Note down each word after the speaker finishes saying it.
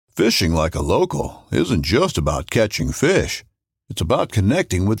Fishing like a local isn't just about catching fish. It's about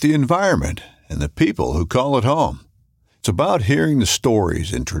connecting with the environment and the people who call it home. It's about hearing the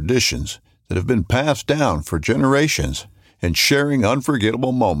stories and traditions that have been passed down for generations and sharing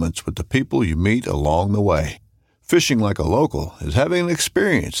unforgettable moments with the people you meet along the way. Fishing like a local is having an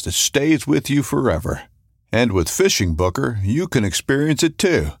experience that stays with you forever. And with Fishing Booker, you can experience it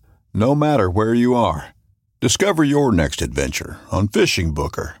too, no matter where you are. Discover your next adventure on Fishing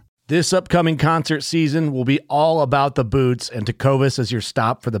Booker. This upcoming concert season will be all about the boots, and Tecovas is your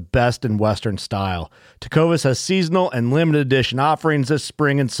stop for the best in Western style. Tecovas has seasonal and limited edition offerings this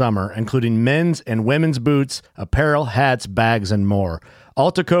spring and summer, including men's and women's boots, apparel, hats, bags, and more.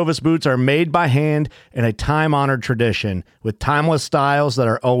 All Tecovas boots are made by hand in a time-honored tradition with timeless styles that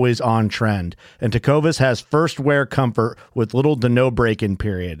are always on trend. And Tecovas has first wear comfort with little to no break-in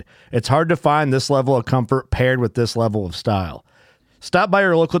period. It's hard to find this level of comfort paired with this level of style. Stop by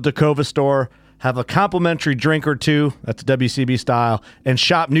your local Tecovas store, have a complimentary drink or two, that's WCB style, and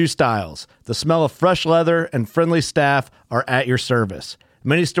shop new styles. The smell of fresh leather and friendly staff are at your service.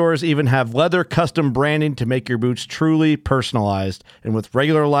 Many stores even have leather custom branding to make your boots truly personalized. And with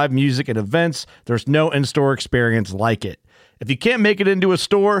regular live music and events, there's no in-store experience like it. If you can't make it into a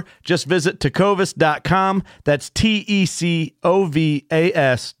store, just visit tecovas.com. That's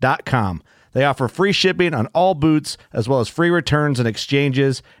TECOVAS.com. They offer free shipping on all boots, as well as free returns and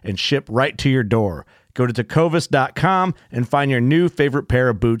exchanges, and ship right to your door. Go to tecovas.com and find your new favorite pair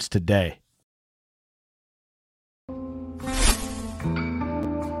of boots today.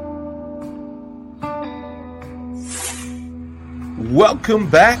 Welcome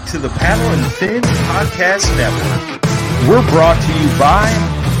back to the Paddle and Fin Podcast Network. We're brought to you by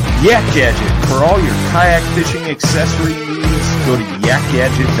Yak Gadget. For all your kayak fishing accessory needs, go to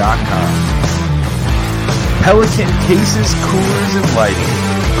yakgadget.com. Pelican cases, coolers, and lighting.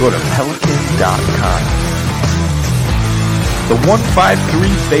 Go to pelican.com. The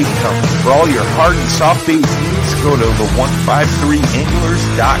 153 Bait Company. For all your hard and soft bait needs, go to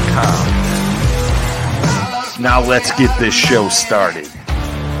the153anglers.com. Now let's get this show started.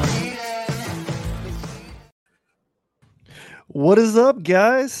 What is up,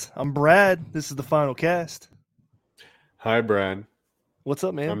 guys? I'm Brad. This is the Final Cast. Hi, Brad. What's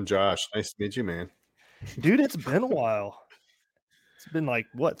up, man? I'm Josh. Nice to meet you, man. Dude, it's been a while. It's been like,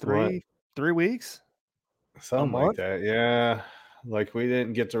 three weeks? Something like that, yeah. Like, we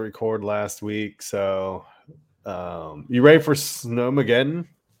didn't get to record last week, so you ready for Snowmageddon?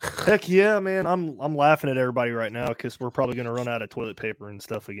 Heck yeah, man. I'm laughing at everybody right now because we're probably going to run out of toilet paper and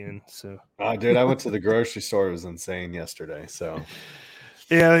stuff again. So, dude, I went to the grocery store. It was insane yesterday. So,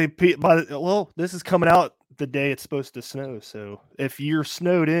 yeah, this is coming out the day it's supposed to snow. So, if you're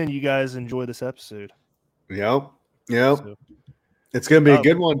snowed in, you guys enjoy this episode. Yep. So, It's going to be a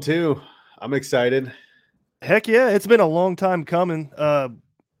good one, too. I'm excited. Heck yeah. It's been a long time coming.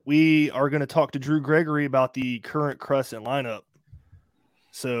 We are going to talk to Drew Gregory about the current Crescent lineup.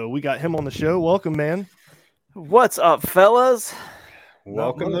 So we got him on the show. Welcome, man. What's up, fellas?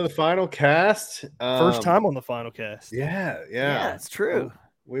 Welcome to the Final Cast. First time on the Final Cast. Yeah, it's true.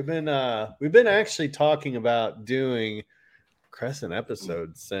 We've been actually talking about doing Crescent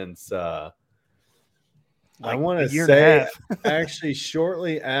episodes since I want to say actually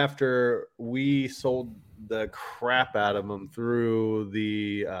shortly after we sold the crap out of them through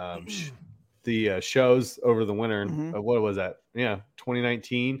the shows over the winter. What was that? Yeah,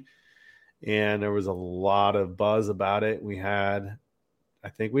 2019. And there was a lot of buzz about it. What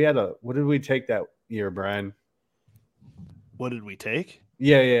did we take that year, Brian? What did we take?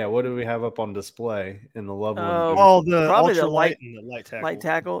 Yeah. What did we have up on display in the Loveland? Probably the light and the light tackle. Light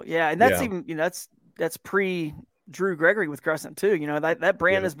tackle. Yeah. And that's even, that's pre Drew Gregory with Crescent too. That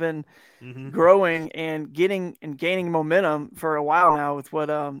brand has been growing and gaining momentum for a while now with what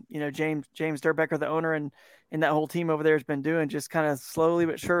James Durbecker, the owner, and that whole team over there has been doing, just kind of slowly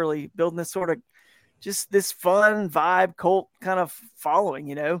but surely building this sort of just this fun vibe cult kind of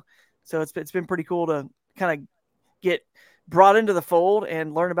following, So it's been pretty cool to kind of get brought into the fold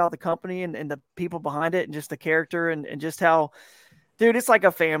and learn about the company and the people behind it and just the character and just how, dude, it's like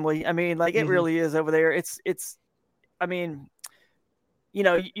a family. I mean, like it really is over there.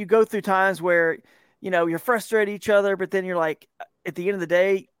 You go through times where, you're frustrated at each other, but then you're like, at the end of the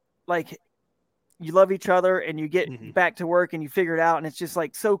day, like you love each other and you get back to work and you figure it out. And it's just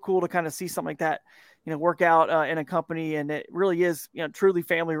like so cool to kind of see something like that, work out in a company. And it really is, truly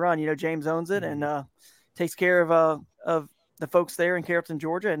family run. James owns it and takes care of the folks there in Carrollton,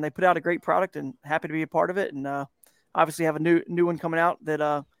 Georgia. And they put out a great product and happy to be a part of it. And obviously have a new one coming out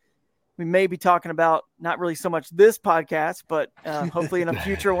that we may be talking about not really so much this podcast, but hopefully in a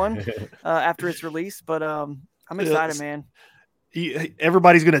future one after it's released. But I'm excited, man.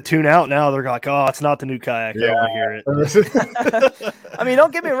 Everybody's going to tune out now. They're like, oh, it's not the new kayak. Yeah. I want to hear it. I mean,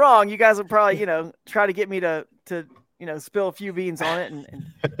 don't get me wrong. You guys will probably, try to get me to spill a few beans on it, and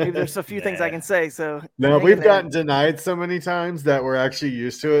maybe there's a few things I can say. So no, we've gotten denied so many times that we're actually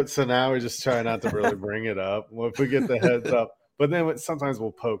used to it. So now we just try not to really bring it up. Well, if we get the heads up, but then sometimes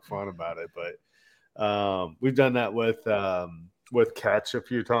we'll poke fun about it. But we've done that with Catch a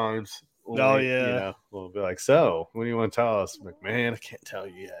few times. We'll be like, so what do you want to tell us? I'm like, man, I can't tell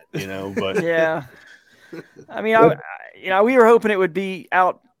you yet, but yeah. I mean, we were hoping it would be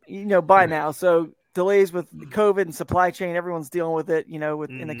out, by now. So delays with COVID and supply chain, everyone's dealing with it,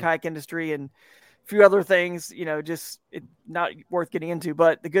 in the kayak industry and a few other things, just not worth getting into.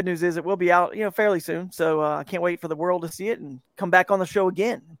 But the good news is it will be out, fairly soon. So I can't wait for the world to see it and come back on the show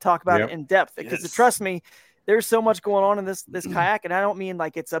again and talk about it in depth. Because trust me, there's so much going on in this kayak, and I don't mean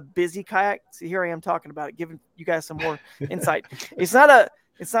like it's a busy kayak. See, here I am talking about it, giving you guys some more insight. It's not.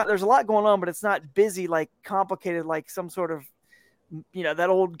 There's a lot going on, but it's not busy, like complicated, like some sort of, that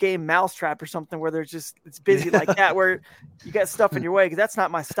old game Mousetrap or something where it's busy like that, where you got stuff in your way. Because that's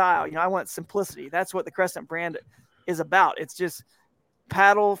not my style. I want simplicity. That's what the Crescent brand is about. It's just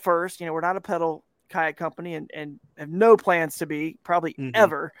paddle first. We're not a pedal kayak company, and have no plans to be probably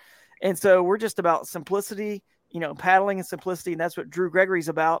ever. And so we're just about simplicity, paddling and simplicity. And that's what Drew Gregory's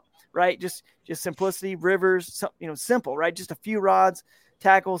about, right? Just simplicity, rivers, simple, right? Just a few rods,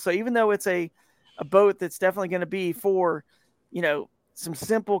 tackle. So even though it's a boat that's definitely going to be for, some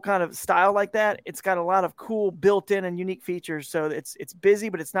simple kind of style like that, it's got a lot of cool built-in and unique features. So it's busy,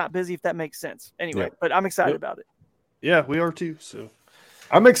 but it's not busy, if that makes sense. Anyway, but I'm excited about it. Yeah, we are too. So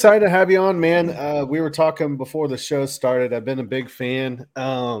I'm excited to have you on, man. We were talking before the show started. I've been a big fan.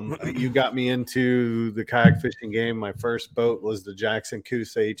 You got me into the kayak fishing game. My first boat was the Jackson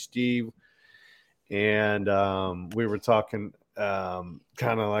Coosa HD. And we were talking kind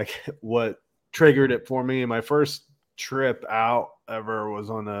of like what triggered it for me. And my first trip out ever was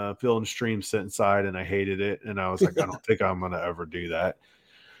on a Field and Stream sit inside, and I hated it. And I was like, I don't think I'm going to ever do that.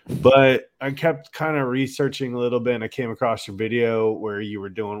 But I kept kind of researching a little bit, and I came across your video where you were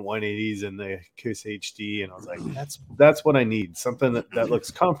doing 180s in the Coosa HD, and I was like, that's what I need, something that looks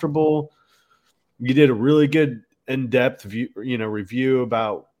comfortable. You did a really good in-depth review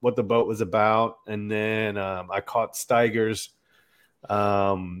about what the boat was about, and then I caught Steiger's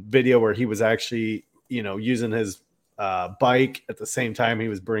video where he was actually using his bike at the same time he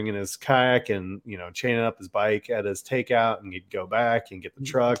was bringing his kayak and chaining up his bike at his takeout, and he'd go back and get the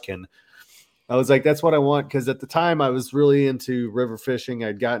truck. And I was like, that's what I want, because at the time I was really into river fishing.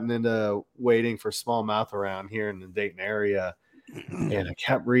 I'd gotten into wading for smallmouth around here in the Dayton area, and I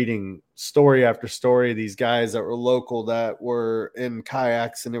kept reading story after story of these guys that were local that were in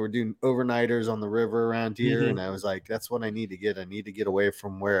kayaks, and they were doing overnighters on the river around here. And I was like, that's what I need to get. I need to get away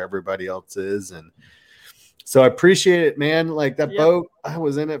from where everybody else is. And so I appreciate it, man. Like that boat, I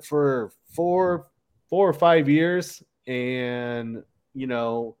was in it for 4 or 5 years. And,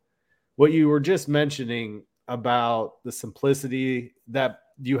 what you were just mentioning about the simplicity, that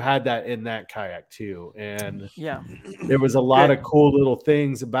you had that in that kayak too. And there was a lot of cool little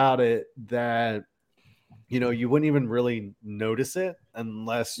things about it that, you wouldn't even really notice it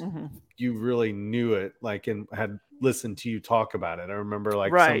unless you really knew it, like, and had listened to you talk about it. I remember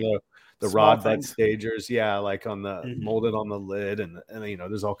like some of the rod butt stagers, like on the molded on the lid, and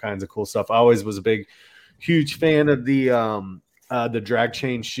there's all kinds of cool stuff. I always was a huge fan of the drag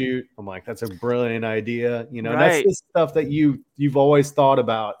chain chute. I'm like, that's a brilliant idea. That's the stuff that you've always thought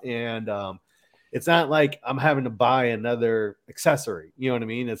about. And it's not like I'm having to buy another accessory. You know what I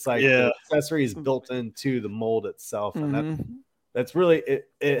mean? It's like the accessory is built into the mold itself, and that's really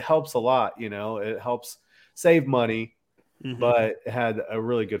it helps a lot. It helps save money. But it had a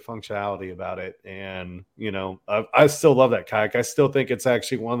really good functionality about it. And, I still love that kayak. I still think it's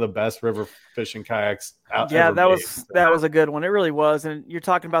actually one of the best river fishing kayaks out. Yeah, that was a good one. It really was. And you're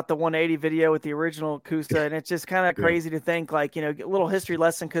talking about the 180 video with the original Coosa, and it's just kind of crazy to think, like, a little history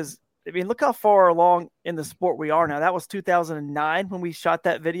lesson, because I mean, look how far along in the sport we are now. That was 2009 when we shot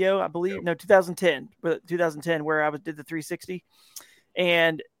that video, I believe. No, 2010, where I did the 360.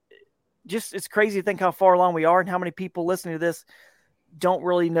 And just, it's crazy to think how far along we are and how many people listening to this don't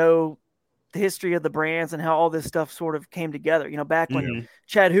really know the history of the brands and how all this stuff sort of came together. Back when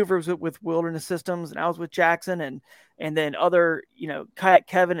Chad Hoover was with Wilderness Systems and I was with Jackson, and then other, Kayak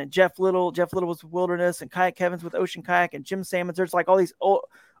Kevin and Jeff Little. Jeff Little was with Wilderness, and Kayak Kevin's with Ocean Kayak, and Jim Sammons. There's like all these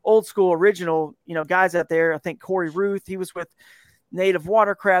old school original, guys out there. I think Corey Ruth, he was with Native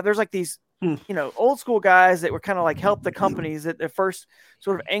Watercraft. There's like these, old school guys that were kind of like help the companies, that the first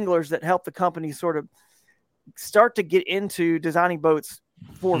sort of anglers that helped the companies sort of start to get into designing boats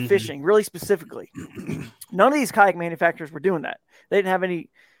for fishing, really specifically. None of these kayak manufacturers were doing that. They didn't have any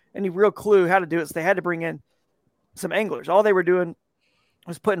real clue how to do it, so they had to bring in some anglers. All they were doing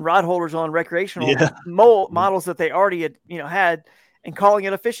was putting rod holders on recreational models that they already had and calling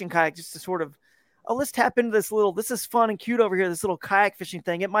it a fishing kayak, just to sort of, let's tap into this is fun and cute over here, this little kayak fishing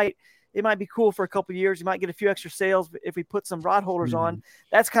thing. It might be cool for a couple of years. You might get a few extra sales if we put some rod holders on.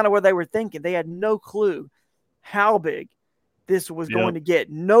 That's kind of where they were thinking. They had no clue how big this was going to get.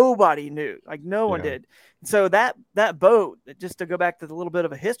 Nobody knew, like no one did. So that boat, just to go back to the little bit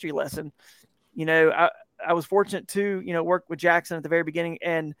of a history lesson, I was fortunate to, work with Jackson at the very beginning.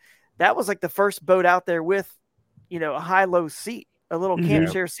 And that was like the first boat out there with, a high-low seat, a little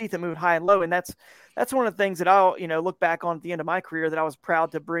camp chair seat that moved high and low. And that's one of the things that I'll, look back on at the end of my career that I was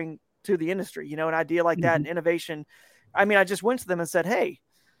proud to bring to the industry, an idea like that, and innovation. I mean, I just went to them and said, hey,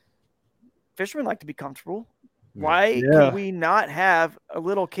 fishermen like to be comfortable. Why can we not have a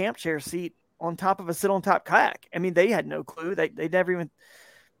little camp chair seat on top of a sit-on-top kayak? I mean, they had no clue. They never even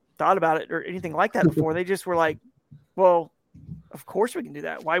thought about it or anything like that before. They just were like, well, of course we can do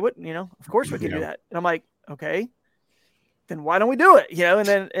that. Why wouldn't, of course we can do that. And I'm like, okay, then why don't we do it?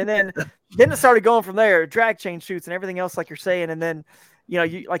 And then it started going from there, drag chain shoots and everything else, like you're saying. And then,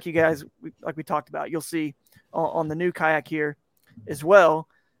 like we talked about, you'll see on the new kayak here as well,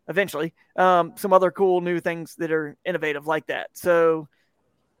 eventually, some other cool new things that are innovative like that. So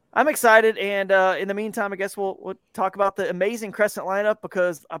I'm excited. And in the meantime, I guess we'll talk about the amazing Crescent lineup,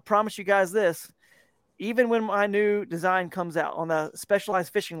 because I promise you guys this, even when my new design comes out on the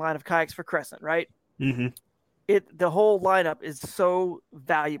specialized fishing line of kayaks for Crescent, right? The whole lineup is so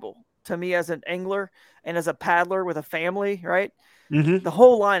valuable to me as an angler and as a paddler with a family, right? The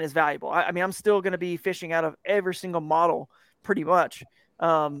whole line is valuable. I mean, I'm still going to be fishing out of every single model pretty much,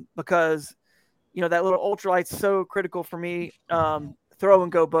 because, that little ultralight's so critical for me. Throw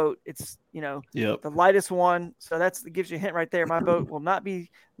and go boat. It's, the lightest one. So that gives you a hint right there. My boat will not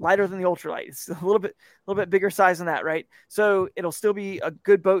be lighter than the ultralight. It's a little bit bigger size than that. Right. So it'll still be a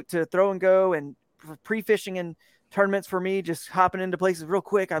good boat to throw and go, and for pre-fishing and tournaments for me, just hopping into places real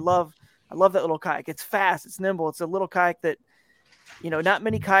quick. I love that little kayak. It's fast. It's nimble. It's a little kayak that, not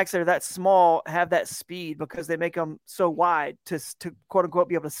many kayaks that are that small have that speed, because they make them so wide to quote unquote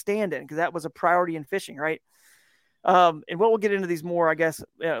be able to stand in, because that was a priority in fishing. Right. And we'll get into these more, I guess,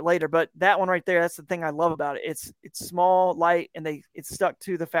 later, but that one right there, that's the thing I love about it. It's small, light, and it's stuck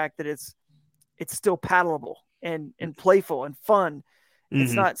to the fact that it's still paddleable and playful and fun.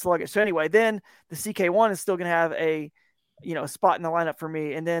 It's not sluggish. So anyway, then the CK1 is still going to have a spot in the lineup for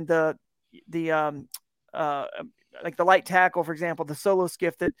me. And then the like the light tackle, for example, the solo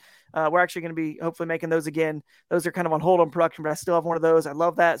skiff that we're actually going to be hopefully making those again. Those are kind of on hold on production, but I still have one of those. I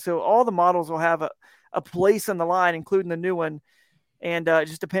love that. So all the models will have a place in the line, including the new one. And it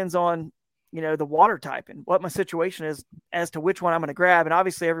just depends on, the water type and what my situation is as to which one I'm going to grab. And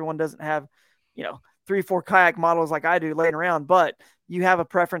obviously everyone doesn't have, 3-4 kayak models like I do laying around, but you have a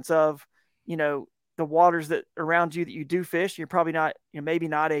preference of, the waters that around you that you do fish. You're probably not, maybe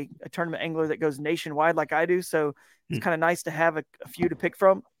not a tournament angler that goes nationwide like I do. So it's kind of nice to have a few to pick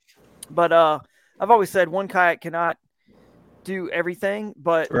from. But I've always said one kayak cannot do everything,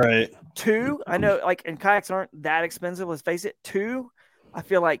 but two, I know, like, and kayaks aren't that expensive. Let's face it. Two, I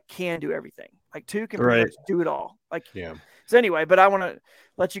feel like can do everything. Like two can pretty much do it all. Like, So anyway, but I want to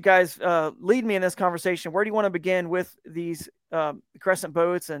let you guys lead me in this conversation. Where do you want to begin with these Crescent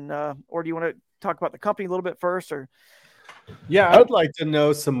boats, and or do you want to talk about the company a little bit first? Or I would like to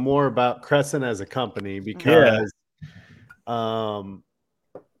know some more about Crescent as a company, because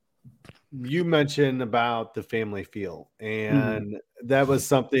you mentioned about the family feel, and that was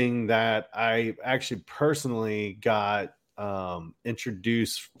something that I actually personally got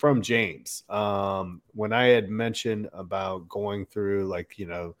introduced from James when I had mentioned about going through, like,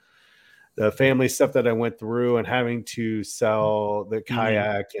 the family stuff that I went through and having to sell the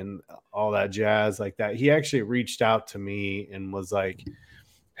kayak and all that jazz like that. He actually reached out to me and was like,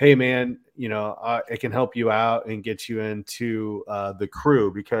 hey man, I can help you out and get you into the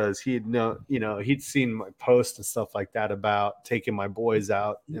crew, because he'd seen my posts and stuff like that about taking my boys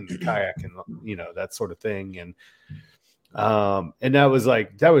out in the kayak and, that sort of thing. And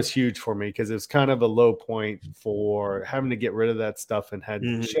that was huge for me, because it was kind of a low point for having to get rid of that stuff, and had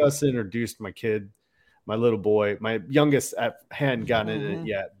just introduced my kid, my little boy, my youngest hadn't gotten in it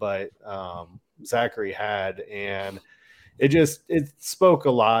yet, but Zachary had, and it spoke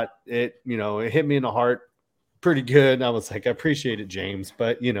a lot. It hit me in the heart pretty good. And I was like, I appreciate it, James.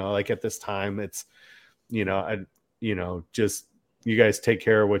 But, like at this time, it's, just you guys take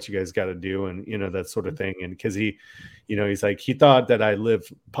care of what you guys got to do. And, that sort of thing. And because he's like, he thought that I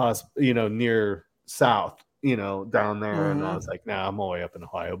lived near South, down there. And I was like, nah, I'm all the way up in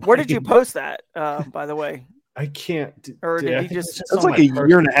Ohio. Where did you post that, by the way? I can't. Or did you just? It was like a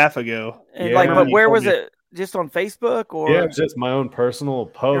year and a half ago. And but where was it? Just on Facebook, or it was just my own personal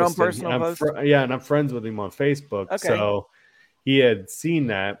post. Your own personal post. And I'm friends with him on Facebook. Okay. So he had seen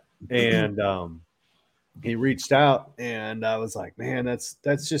that, and he reached out, and I was like, man, that's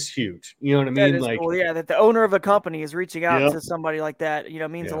just huge. You know what I mean? That is cool. Yeah, that the owner of a company is reaching out to somebody like that,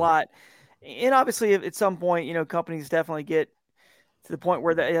 means a lot. And obviously, at some point, companies definitely get to the point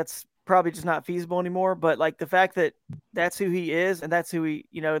where that's probably just not feasible anymore. But like the fact that that's who he is, and that's who he,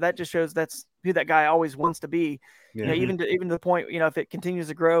 that just shows that's who that guy always wants to be. Even to the point, if it continues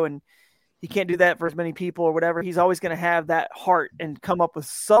to grow and he can't do that for as many people or whatever, he's always going to have that heart and come up with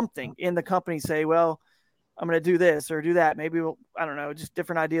something in the company. Say, well, I'm going to do this or do that. Maybe I don't know, just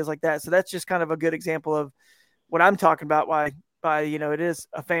different ideas like that. So that's just kind of a good example of what I'm talking about. Why it is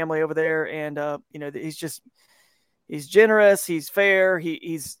a family over there, and he's generous, he's fair,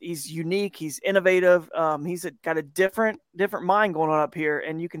 he's unique, he's innovative. He's got a different mind going on up here,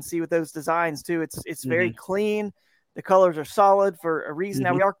 and you can see with those designs too. It's very clean. The colors are solid for a reason.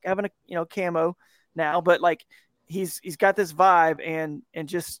 Now we are having a camo now, but like he's got this vibe, and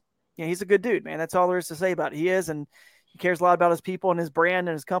just he's a good dude, man. That's all there is to say about it. He is, and he cares a lot about his people and his brand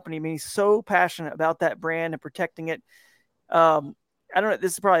and his company. I mean, he's so passionate about that brand and protecting it. I don't know.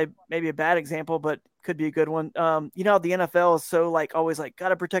 This is probably maybe a bad example, but could be a good one. The NFL is so like always like got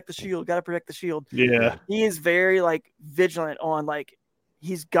to protect the shield, got to protect the shield. Yeah, he is very like vigilant on like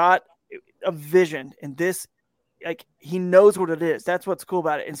he's got a vision, and this like he knows what it is. That's what's cool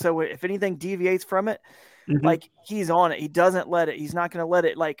about it. And so if anything deviates from it, like he's on it. He doesn't let it. He's not going to let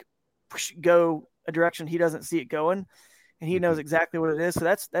it like go a direction he doesn't see it going, and he knows exactly what it is. So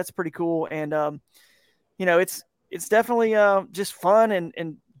that's pretty cool. And it's definitely just fun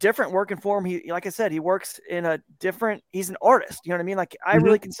and different working for him. He, like I said, he works in a different, he's an artist. You know what I mean? Like I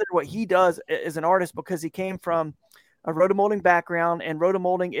really consider what he does as an artist, because he came from a rotomolding background, and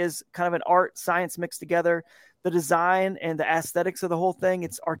rotomolding is kind of an art science mixed together. The design and the aesthetics of the whole thing,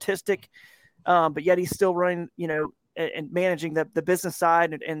 it's artistic, but yet he's still running, and managing the business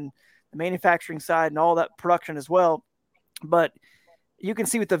side and the manufacturing side and all that production as well. But you can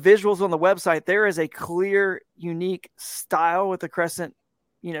see with the visuals on the website, there is a clear, unique style with the Crescent,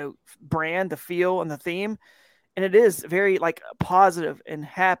 brand, the feel and the theme. And it is very like positive and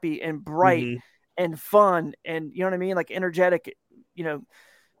happy and bright and fun. And you know what I mean? Like energetic,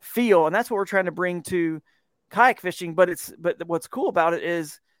 feel. And that's what we're trying to bring to kayak fishing. But what's cool about it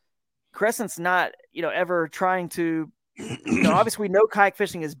is Crescent's not, ever trying to, obviously we know kayak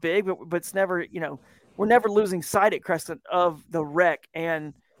fishing is big, but it's never, we're never losing sight at Crescent of the wreck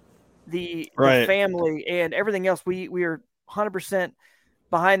and the family and everything else. We are 100%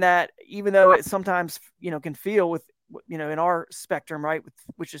 behind that, even though it sometimes, can feel with, in our spectrum, right,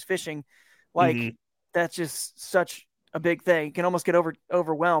 which is fishing, like that's just such a big thing. You can almost get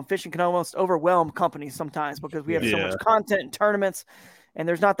overwhelmed. Fishing can almost overwhelm companies sometimes because we have so much content and tournaments, and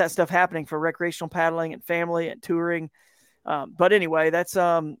there's not that stuff happening for recreational paddling and family and touring. But anyway, that's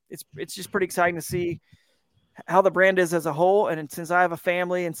it's just pretty exciting to see how the brand is as a whole. And since I have a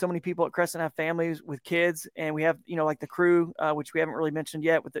family, and so many people at Crescent have families with kids, and we have like the crew, which we haven't really mentioned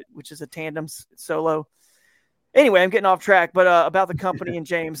yet, which is a tandem solo. Anyway, I'm getting off track, but about the company and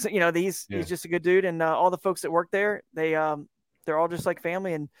James, he's just a good dude, and all the folks that work there, they're all just like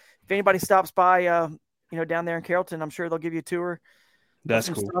family. And if anybody stops by, down there in Carrollton, I'm sure they'll give you a tour. That's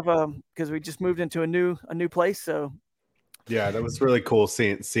cool. Because we just moved into a new place, so. Yeah, that was really cool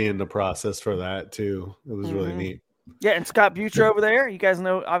seeing the process for that too. It was really neat. Yeah, and Scott Butcher over there, you guys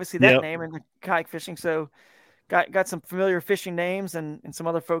know obviously that name in the kayak fishing. So got some familiar fishing names and some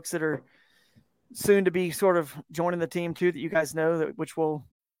other folks that are soon to be sort of joining the team too that you guys know, which will.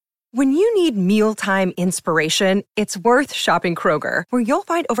 When you need mealtime inspiration, it's worth shopping Kroger, where you'll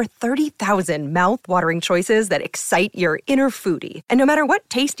find over 30,000 mouth-watering choices that excite your inner foodie. And no matter what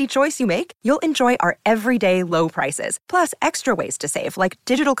tasty choice you make, you'll enjoy our everyday low prices, plus extra ways to save, like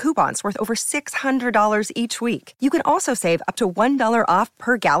digital coupons worth over $600 each week. You can also save up to $1 off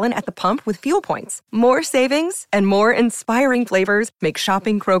per gallon at the pump with fuel points. More savings and more inspiring flavors make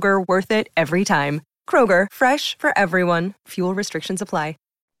shopping Kroger worth it every time. Kroger, fresh for everyone. Fuel restrictions apply.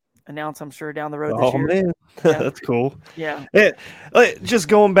 Announce, I'm sure, down the road this year. Man, that's cool. Yeah. Just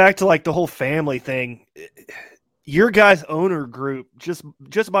going back to like the whole family thing, your guys' owner group, just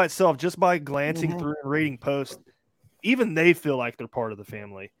by itself, just by glancing through and reading posts, even they feel like they're part of the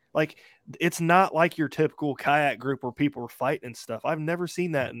family. Like, it's not like your typical kayak group where people are fighting and stuff. I've never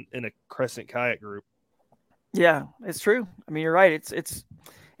seen that in a Crescent kayak group. Yeah, it's true. I mean, you're right. It's,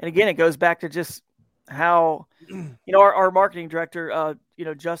 and again, it goes back to just how, our marketing director,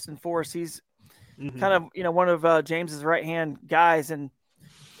 Justin Forrest, he's kind of, one of James's right-hand guys, and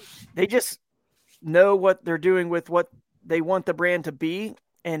they just know what they're doing with what they want the brand to be,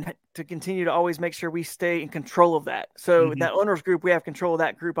 and to continue to always make sure we stay in control of that. So that owners group, we have control of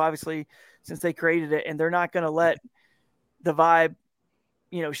that group, obviously, since they created it, and they're not going to let the vibe,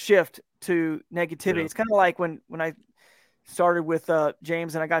 shift to negativity. Yeah. It's kind of like when I started with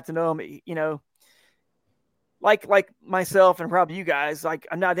James and I got to know him, like myself and probably you guys, like,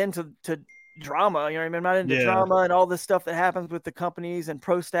 I'm not into drama, I'm not into drama and all this stuff that happens with the companies and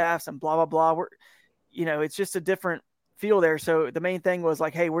pro staffs and blah, blah, blah. It's just a different feel there. So the main thing was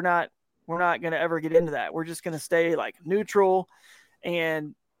like, hey, we're not going to ever get into that. We're just going to stay like neutral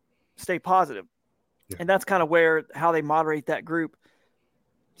and stay positive. Yeah. And that's kind of how they moderate that group.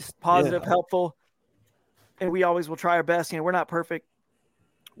 Just positive, helpful. And we always will try our best. We're not perfect.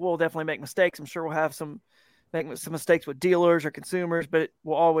 We'll definitely make mistakes. I'm sure we'll have make some mistakes with dealers or consumers, but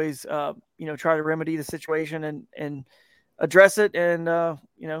we'll always, try to remedy the situation and address it and,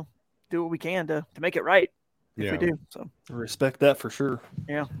 do what we can to make it right. If we do. So respect that for sure.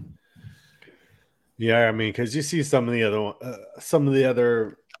 Yeah. Yeah. I mean, because you see some of the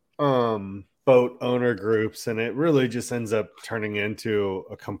other boat owner groups, and it really just ends up turning into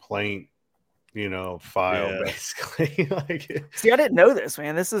a complaint, file basically. See, I didn't know this,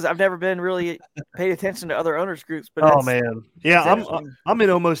 man. I've never been really paid attention to other owners groups, but I'm in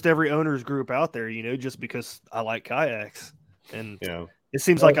almost every owners group out there, just because I like kayaks, and it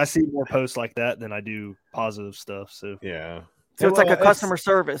seems like I see more posts like that than I do positive stuff. So so it's like a customer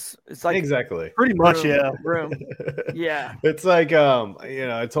service. It's like exactly pretty much room. Yeah, it's like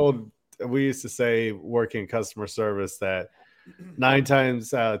we used to say working customer service that 9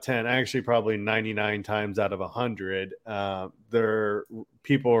 times out of 10, actually probably 99 times out of 100, their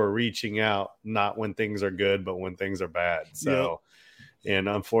people are reaching out not when things are good, but when things are bad. So, and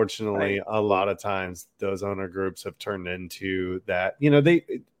unfortunately, a lot of times those owner groups have turned into that.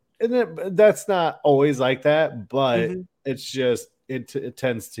 That's not always like that, but it's just it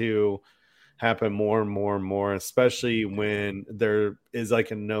tends to happen more and more and more, especially when there is like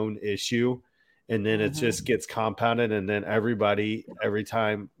a known issue. And then it just gets compounded, and then everybody every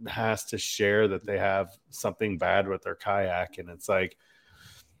time has to share that they have something bad with their kayak. And it's like,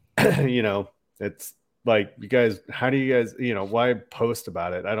 it's like, you guys, how do you guys, why post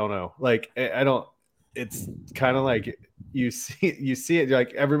about it? I don't know. Like, it's kind of like you see it,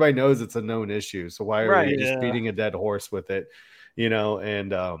 like everybody knows it's a known issue. So why are you just beating a dead horse with it?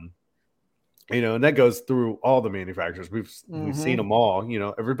 And and that goes through all the manufacturers. We've seen them all.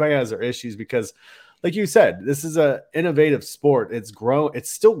 Everybody has their issues because, like you said, this is a innovative sport. It's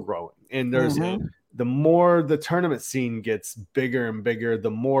still growing, and there's the more the tournament scene gets bigger and bigger,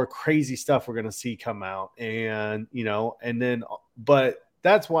 the more crazy stuff we're going to see come out. And but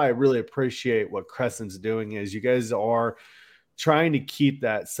that's why I really appreciate what Crescent's doing is you guys are trying to keep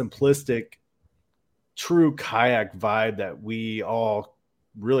that simplistic, true kayak vibe that we all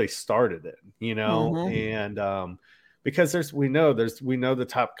really started it, and because we know the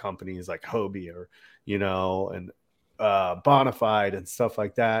top companies like Hobie or and Bonafide and stuff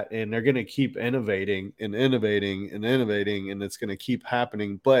like that, and they're going to keep innovating and it's going to keep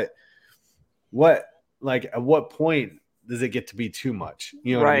happening. But at what point does it get to be too much?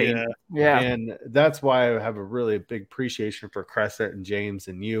 What I mean? Yeah. And that's why I have a really big appreciation for Crescent and James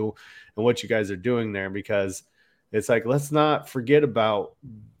and you and what you guys are doing there, because it's like, let's not forget about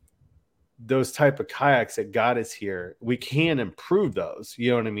those type of kayaks that got us here. We can improve those,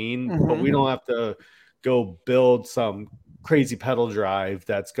 you know what I mean? But we don't have to go build some crazy pedal drive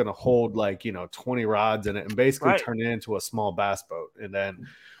that's going to hold 20 rods in it and basically turn it into a small bass boat. And then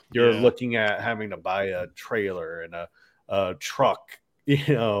you're looking at having to buy a trailer and a truck,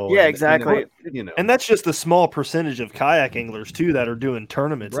 exactly. And that's just a small percentage of kayak anglers too that are doing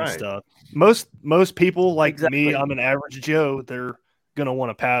tournaments and stuff. Most people like me, I'm an average Joe, they're gonna want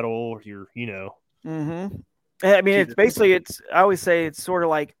to paddle or I mean, it's basically, I always say it's sort of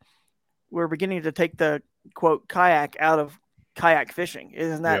like we're beginning to take the quote kayak out of kayak fishing.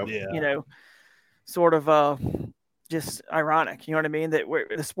 Isn't that sort of just ironic? You know what I mean? That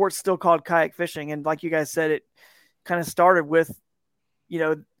the sport's still called kayak fishing, and like you guys said, it kind of started with,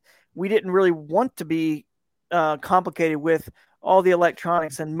 we didn't really want to be complicated with all the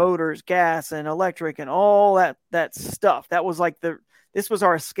electronics and motors, gas and electric and all that stuff. That was like this was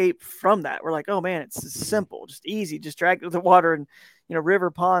our escape from that. We're like, oh man, it's simple, just easy, just drag it to the water and,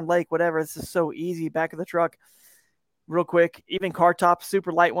 river, pond, lake, whatever. This is so easy. Back of the truck, real quick. Even car tops,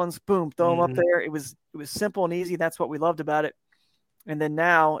 super light ones, boom, throw them up there. It was simple and easy. That's what we loved about it. And then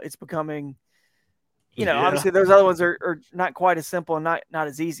now it's becoming, obviously those other ones are not quite as simple and not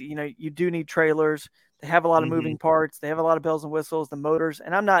as easy. You do need trailers. They have a lot of moving parts. They have a lot of bells and whistles, the motors.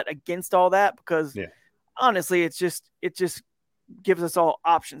 And I'm not against all that because honestly, it just gives us all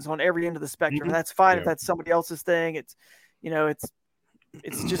options on every end of the spectrum. And that's fine if that's somebody else's thing. It's,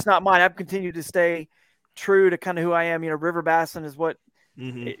 it's just not mine. I've continued to stay true to kind of who I am. River bassing is what,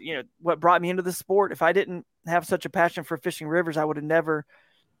 what brought me into the sport. If I didn't have such a passion for fishing rivers, I would have never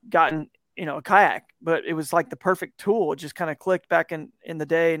gotten, a kayak. But it was like the perfect tool. It just kind of clicked back in the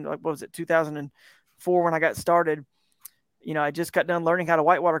day. And what was it, 2004 when I got started. I just got done learning how to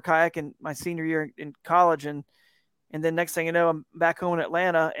whitewater kayak in my senior year in college. And then next thing you know, I'm back home in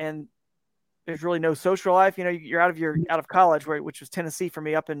Atlanta and there's really no social life. You're out of college, which was Tennessee for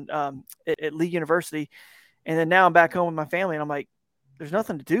me, up in at Lee University. And then now I'm back home with my family and I'm like, there's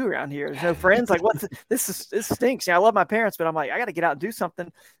nothing to do around here. There's no friends. Like, this stinks. I love my parents, but I'm like, I got to get out and do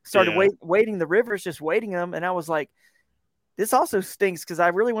something. Started wading the rivers, just wading them. And I was like, this also stinks because I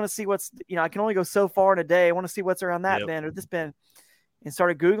really want to see what's, I can only go so far in a day. I want to see what's around that bend or this bend. And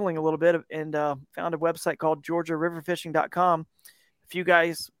started Googling a little bit and found a website called GeorgiaRiverFishing.com. A few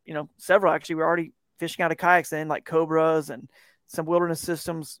guys, several actually were already fishing out of kayaks then, like Cobras and some wilderness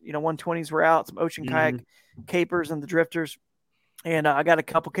systems. 120s were out, some ocean kayak capers and the drifters. And I got a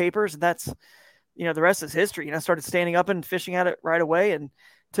couple capers, and that's, the rest is history. I started standing up and fishing at it right away and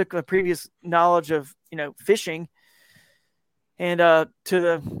took the previous knowledge of, fishing and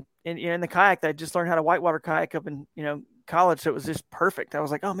in the kayak that I just learned how to whitewater kayak up in, college. So it was just perfect. I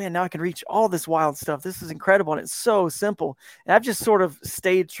was like, oh man, now I can reach all this wild stuff. This is incredible. And it's so simple. And I've just sort of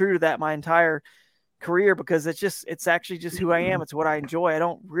stayed true to that my entire career because it's actually just who I am. It's what I enjoy. I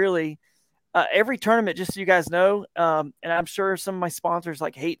don't really, every tournament, just so you guys know, and I'm sure some of my sponsors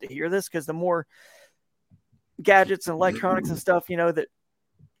hate to hear this because the more gadgets and electronics and stuff, that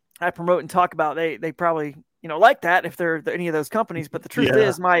I promote and talk about, they probably, like that if they're any of those companies. But the truth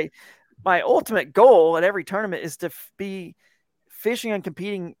is my ultimate goal at every tournament is to be fishing and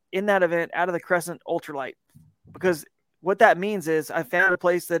competing in that event out of the Crescent Ultralight, because what that means is I found a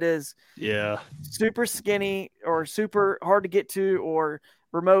place that is super skinny or super hard to get to or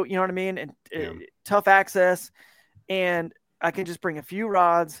remote, you know what I mean? And tough access. And I can just bring a few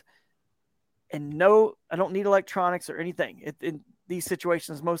rods and I don't need electronics or anything in these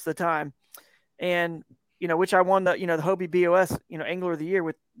situations most of the time. And, which I won the Hobie BOS, Angler of the Year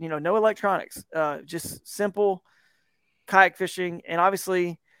with, no electronics, just simple kayak fishing. And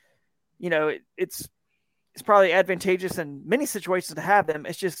obviously, it's probably advantageous in many situations to have them.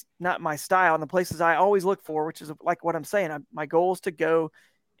 It's just not my style. And the places I always look for, which is like what I'm saying, my goal is to go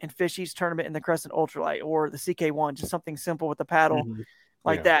and fish each tournament in the Crescent Ultralight or the CK1, just something simple with the paddle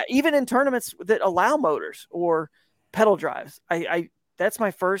that. Even in tournaments that allow motors or pedal drives, I that's my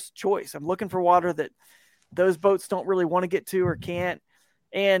first choice. I'm looking for water that those boats don't really want to get to or can't.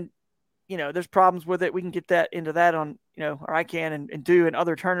 And, there's problems with it. We can get into that on, or I can and do in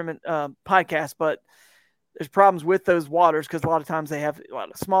other tournament podcasts, but there's problems with those waters because a lot of times they have a lot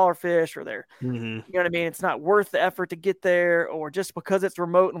of smaller fish or they're, you know what I mean? It's not worth the effort to get there, or just because it's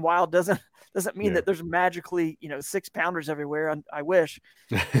remote and wild doesn't mean that there's magically, 6-pounders everywhere. I wish,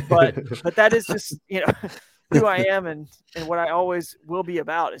 but that is just, who I am and what I always will be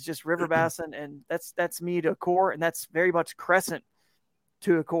about is just river bassing. And that's me to a core. And that's very much Crescent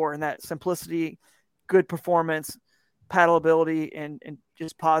to a core, and that simplicity, good performance, paddle ability, and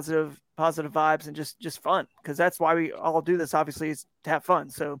just positive vibes and just fun. Cause that's why we all do this, obviously, is to have fun.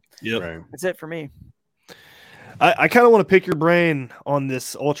 So that's it for me. I kind of want to pick your brain on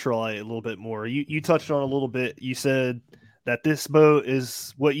this ultralight a little bit more. You touched on a little bit. You said that this boat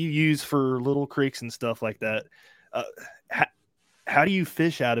is what you use for little creeks and stuff like that. How do you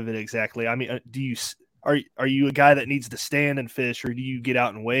fish out of it exactly? I mean, are you a guy that needs to stand and fish, or do you get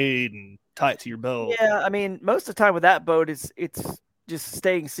out and wade and tie it to your belt? Yeah, I mean, most of the time with that boat, it's just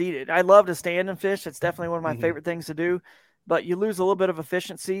staying seated. I love to stand and fish. It's definitely one of my favorite things to do, but you lose a little bit of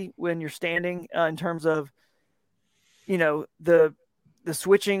efficiency when you're standing in terms of, the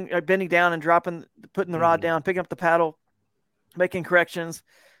switching, bending down and putting the rod down, picking up the paddle, making corrections.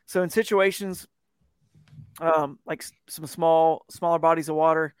 So in situations like some smaller bodies of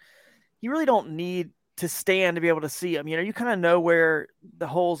water, you really don't need to stand to be able to see them. You kind of know where the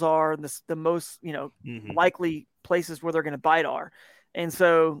holes are and the most, likely places where they're going to bite are. And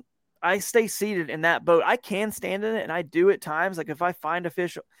so I stay seated in that boat. I can stand in it, and I do at times. Like if I find a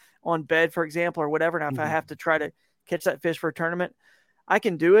fish on bed, for example, or whatever, and if I have to try to catch that fish for a tournament, I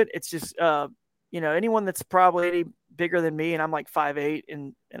can do it. It's just, anyone that's probably any bigger than me, and I'm like 5'8"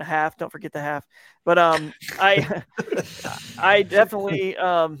 and a half. Don't forget the half. But I definitely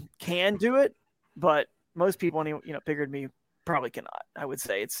can do it. But most people, bigger than me, probably cannot. I would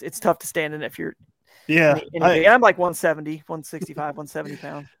say it's tough to stand in if you're. Yeah, I'm like 170, 165, 170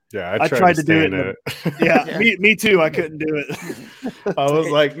 pounds. Yeah, I tried to do it. Yeah, me too. I couldn't do it. I was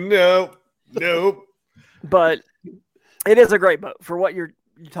like, nope. But it is a great boat for what you're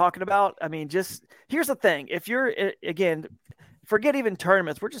talking about. I mean, just here's the thing: if you're again, forget even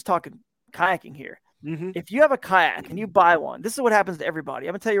tournaments. We're just talking kayaking here. Mm-hmm. If you have a kayak and you buy one, this is what happens to everybody.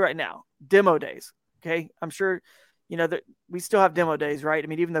 I'm gonna tell you right now: demo days. Okay, I'm sure. That we still have demo days, right? I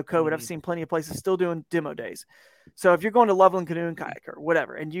mean, even though COVID, I've seen plenty of places still doing demo days. So if you're going to Loveland Canoe and Kayak or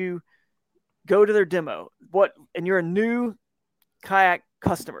whatever, and you go to their demo, and you're a new kayak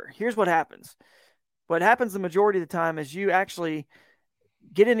customer, here's what happens. What happens the majority of the time is you actually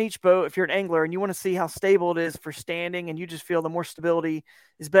get in each boat if you're an angler and you want to see how stable it is for standing, and you just feel the more stability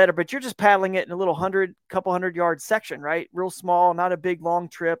is better, but you're just paddling it in a little couple 100-yard section, right? Real small, not a big long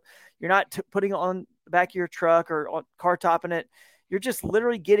trip. You're not putting it on the back of your truck or on car topping it. You're just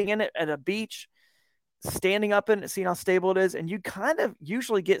literally getting in it at a beach, standing up in it, seeing how stable it is. And you kind of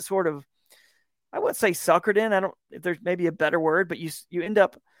usually get sort of, I wouldn't say suckered in. If there's maybe a better word, but you end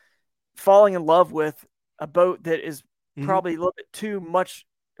up falling in love with a boat that is probably a little bit too much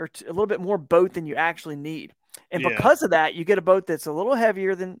or a little bit more boat than you actually need. And because of that, you get a boat that's a little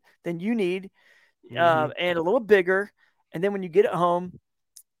heavier than you need and a little bigger. And then when you get it home,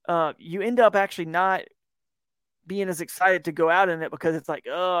 you end up actually not being as excited to go out in it because it's like,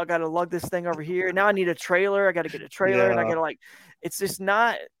 oh, I got to lug this thing over here. Now I need a trailer. I got to get a trailer and I got to it's just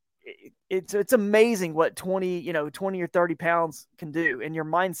not, it's amazing what 20 or 30 pounds can do in your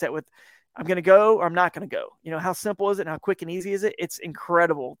mindset with, I'm going to go or I'm not going to go. How simple is it and how quick and easy is it? It's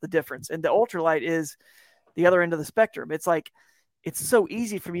incredible, the difference. And the ultralight is the other end of the spectrum. It's like, it's so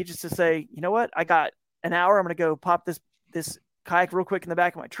easy for me just to say, you know what? I got an hour. I'm going to go pop this kayak real quick in the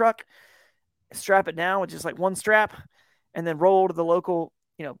back of my truck, strap it down with just like one strap, and then roll to the local,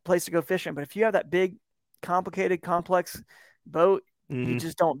 place to go fishing. But if you have that big, complicated, complex boat, you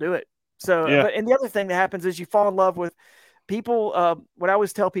just don't do it. So, and the other thing that happens is you fall in love with people. What I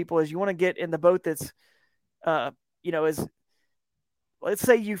always tell people is you want to get in the boat that's, is, let's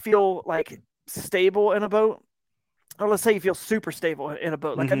say you feel like stable in a boat, or let's say you feel super stable in a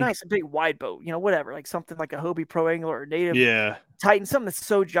boat, like a nice big wide boat, whatever, like something like a Hobie Pro Angler or Native Titan, something that's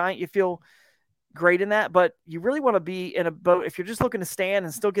so giant you feel great in that. But you really want to be in a boat if you're just looking to stand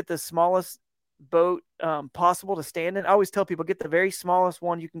and still get the smallest boat possible to stand in. I always tell people, get the very smallest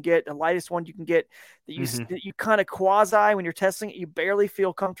one you can get, the lightest one you can get, that you kind of quasi, when you're testing it, you barely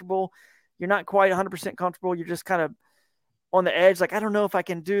feel comfortable. You're not quite 100% comfortable. You're just kind of on the edge. Like, I don't know if I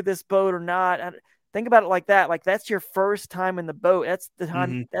can do this boat or not. Think about it like that. Like, that's your first time in the boat. That's the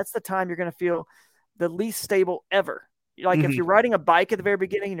time. That's the time you're going to feel the least stable ever. Like if you're riding a bike at the very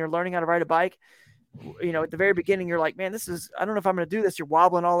beginning and you're learning how to ride a bike, at the very beginning, you're like, man, I don't know if I'm going to do this. You're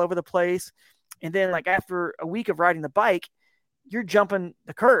wobbling all over the place. And then like after a week of riding the bike, you're jumping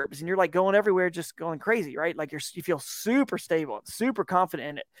the curbs and you're like going everywhere, just going crazy, right? Like you feel super stable, super confident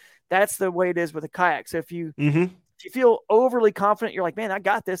in it. That's the way it is with a kayak. So if you feel overly confident, you're like, man, I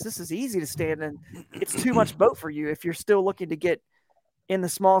got this. This is easy to stand in. It's too much boat for you. If you're still looking to get in the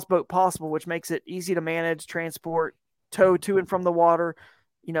smallest boat possible, which makes it easy to manage, transport, tow to and from the water,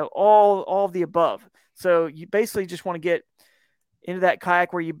 all of the above. So you basically just want to get into that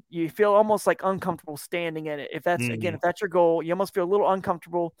kayak where you feel almost like uncomfortable standing in it. If that's again, if that's your goal, you almost feel a little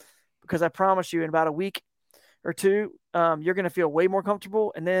uncomfortable, because I promise you in about a week or two, you're going to feel way more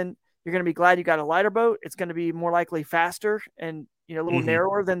comfortable. And then you're going to be glad you got a lighter boat. It's going to be more likely faster and, a little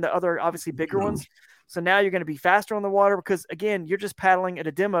narrower than the other, obviously bigger ones. So now you're going to be faster on the water because again, you're just paddling at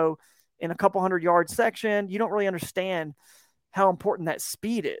a demo in a couple 100-yard section. You don't really understand how important that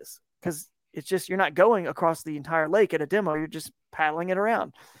speed is, because it's just, you're not going across the entire lake at a demo. You're just paddling it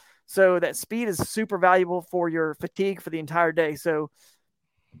around. So that speed is super valuable for your fatigue for the entire day. So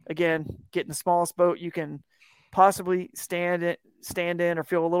again, getting the smallest boat you can possibly stand in or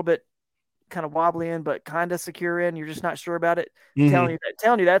feel a little bit kind of wobbly in, but kind of secure in. You're just not sure about it.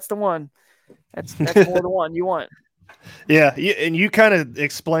 Telling you that's the one. That's more the one you want. Yeah, and you kind of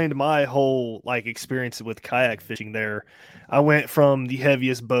explained my whole experience with kayak fishing there. I went from the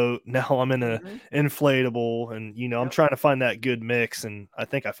heaviest boat. Now I'm in a inflatable, and I'm trying to find that good mix, and I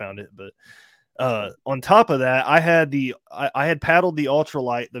think I found it. But On top of that, I had paddled the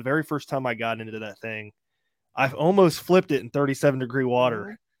ultralight the very first time I got into that thing. I've almost flipped it in 37-degree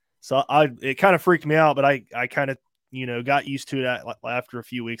water. So it kind of freaked me out, but I kind of, got used to it after a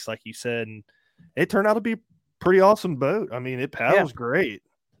few weeks, like you said, and it turned out to be a pretty awesome boat. I mean, it paddles great.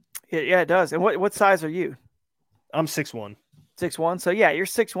 Yeah, it does. And what size are you? I'm 6'1". 6'1". So yeah, you're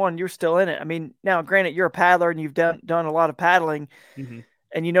 6'1". You're still in it. I mean, now granted, you're a paddler and you've done a lot of paddling,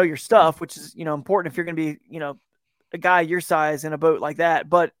 and you know your stuff, which is important if you're going to be a guy your size in a boat like that.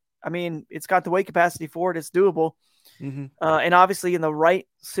 But I mean, it's got the weight capacity for it. It's doable, and obviously in the right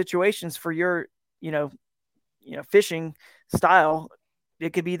situations for your fishing style,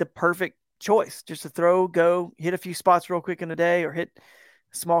 it could be the perfect choice. Just to go hit a few spots real quick in a day, or hit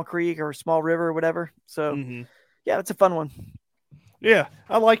a small creek or a small river or whatever. So yeah, it's a fun one. Yeah,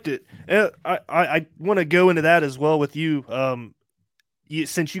 I liked it. I want to go into that as well with you.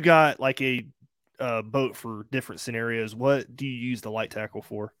 Since you got like a boat for different scenarios, what do you use the light tackle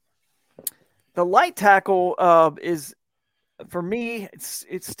for? The light tackle is, for me, it's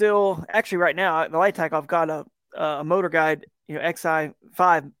still actually right now. The light tackle, I've got a Motor Guide,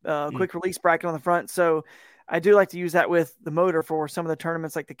 XI5 quick release bracket on the front. So I do like to use that with the motor for some of the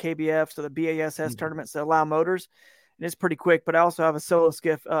tournaments, like the KBFs or the BASS tournaments that allow motors. And it's pretty quick, but I also have a solo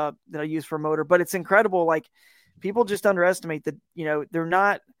skiff that I use for a motor. But it's incredible. Like, people just underestimate that, they're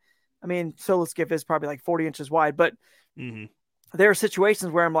not, I mean, solo skiff is probably like 40 inches wide, but there are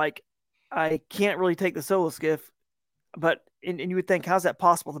situations where I'm like, I can't really take the solo skiff, but, and you would think, how's that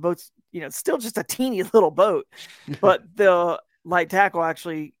possible? The boat's, it's still just a teeny little boat, but the light tackle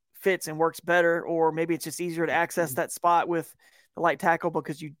actually fits and works better, or maybe it's just easier to access that spot with the light tackle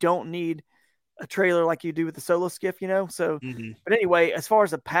because you don't need a trailer like you do with the solo skiff, So, but anyway, as far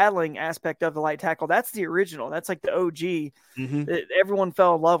as the paddling aspect of the light tackle, that's the original. That's like the OG that everyone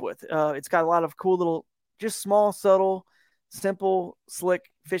fell in love with. It's got a lot of cool little, just small, subtle, simple, slick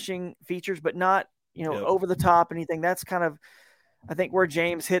fishing features, but not, over the top anything. That's kind of, I think, where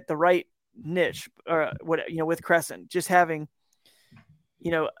James hit the right niche, with Crescent, just having,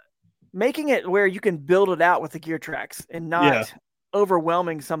 making it where you can build it out with the gear tracks and not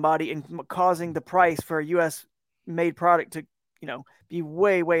overwhelming somebody and causing the price for a U.S. made product to, be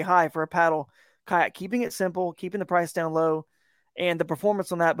way, way high for a paddle kayak. Keeping it simple, keeping the price down low, and the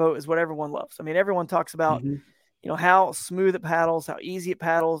performance on that boat is what everyone loves. I mean, everyone talks about, how smooth it paddles, how easy it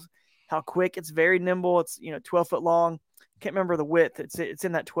paddles, how quick. It's very nimble. It's 12 foot long. Can't remember the width. It's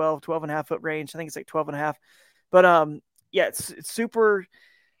in that 12 and a half foot range. I think it's like 12 and a half. But yeah, it's super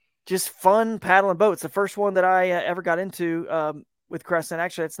just fun paddling boats. The first one that I ever got into with Crescent,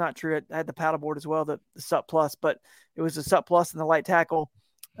 actually, it's not true. I had the paddleboard as well, the SUP Plus, but it was the SUP Plus and the light tackle.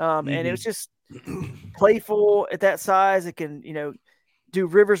 And it was just playful at that size. It can, do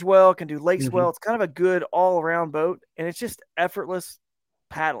rivers well, can do lakes well. It's kind of a good all around boat, and it's just effortless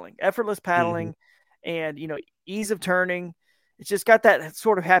paddling, and, ease of turning. It's just got that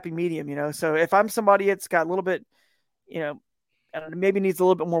sort of happy medium, So if I'm somebody that's got a little bit, maybe needs a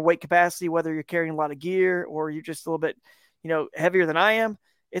little bit more weight capacity, whether you're carrying a lot of gear or you're just a little bit, heavier than I am,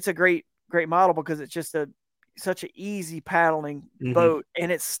 it's a great model because it's just such an easy paddling boat.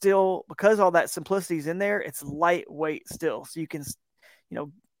 And it's still, because all that simplicity is in there, it's lightweight still. So you can,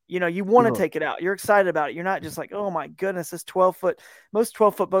 you want to take it out. You're excited about it. You're not just like, oh my goodness, this 12-foot, most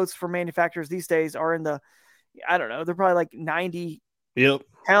 12-foot boats for manufacturers these days are in the, I don't know, they're probably like 90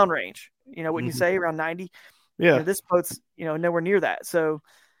 pound range. Wouldn't you say around 90? Yeah. This boat's, nowhere near that. So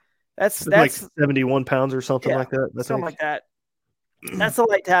that's like 71 pounds or something like that. Something like that. That's the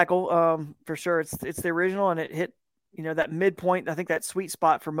light tackle, for sure. It's the original, and it hit, that midpoint. I think that sweet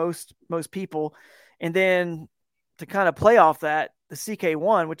spot for most people. And then to kind of play off that, the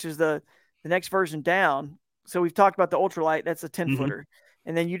CK1, which is the next version down. So we've talked about the ultralight. That's a 10-footer.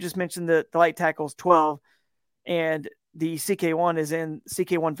 And then you just mentioned the light tackle's 12, and the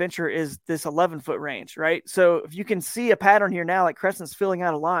CK1 Venture is this 11-foot range, right? So if you can see a pattern here now, like Crescent's filling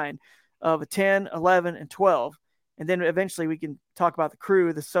out a line of a 10, 11, and 12. And then eventually we can talk about the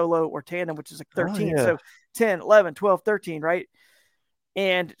crew, the solo or tandem, which is like 13. So 10, 11, 12, 13, right?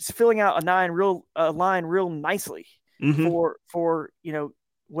 And it's filling out a line real nicely for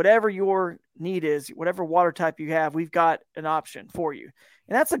whatever your need is, whatever water type you have, we've got an option for you.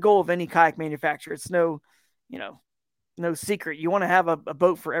 And that's the goal of any kayak manufacturer. It's no secret. You want to have a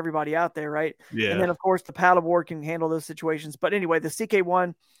boat for everybody out there, right? Yeah. And then, of course, the paddleboard can handle those situations. But anyway, the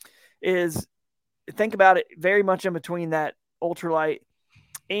CK1 is, think about it, very much in between that ultralight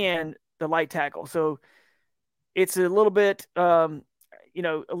and the light tackle. So it's a little bit, a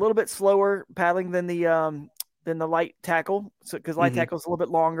little bit slower paddling than the light tackle. So because light tackle is a little bit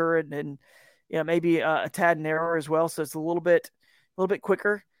longer and maybe a tad narrower as well. So it's a little bit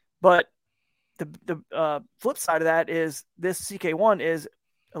quicker. But the flip side of that is this CK1 is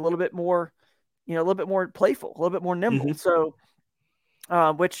a little bit more, a little bit more playful, a little bit more nimble. Mm-hmm.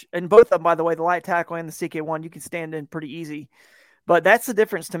 So, which in both of them, by the way, the light tackle and the CK1, you can stand in pretty easy. But that's the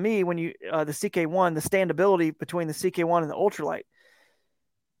difference to me when you the CK1, the standability between the CK1 and the ultralight.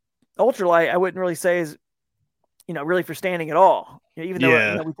 Ultralight, I wouldn't really say is, really for standing at all. Even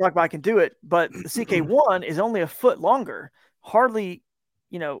though we talk about I can do it, but the CK1 is only a foot longer, hardly,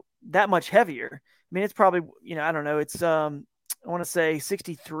 that much heavier. I mean, it's probably, I don't know, it's I want to say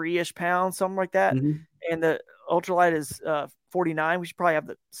 63-ish pounds, something like that. Mm-hmm. And the ultralight is 49. We should probably have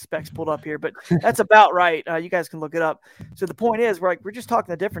the specs pulled up here, but that's about right. You guys can look it up. So the point is, we're just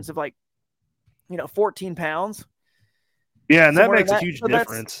talking the difference of 14 pounds. Yeah, and that makes a huge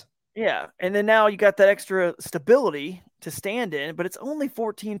difference. Yeah, and then now you got that extra stability to stand in, but it's only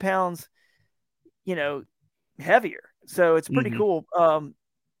 14 pounds, heavier. So it's pretty cool,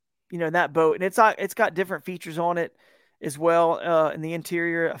 in that boat. And it's got different features on it as well. In the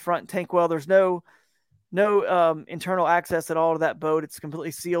interior, a front tank well. There's no internal access at all to that boat. It's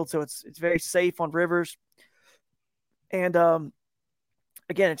completely sealed, so it's very safe on rivers. And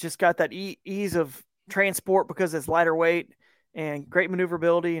again, it's just got that ease of transport because it's lighter weight and great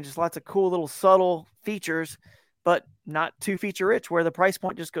maneuverability and just lots of cool little subtle features, but not too feature rich where the price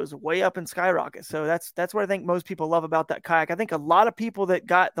point just goes way up and skyrockets. So that's what I think most people love about that kayak. I think a lot of people that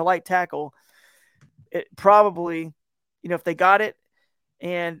got the light tackle, it probably, if they got it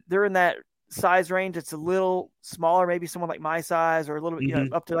and they're in that size range, it's a little smaller, maybe someone like my size or a little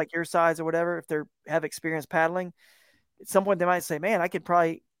bit, up to like your size or whatever. If they have experience paddling, at some point they might say, man, I could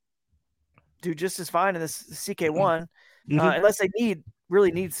probably do just as fine in this CK1. Unless they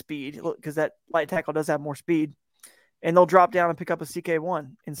really need speed, because that light tackle does have more speed, and they'll drop down and pick up a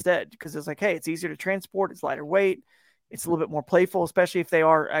CK1 instead because it's like, hey, it's easier to transport, it's lighter weight, it's a little bit more playful, especially if they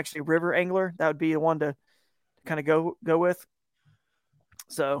are actually a river angler. That would be the one to kind of go with.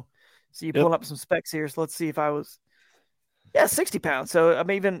 So you pulling up some specs here. So let's see if I was 60 pounds. So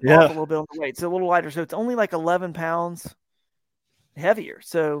I'm even off a little bit on the weight. It's a little lighter. So it's only like 11 pounds heavier.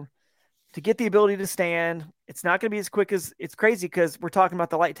 So to get the ability to stand, it's not going to be as quick as it's crazy because we're talking about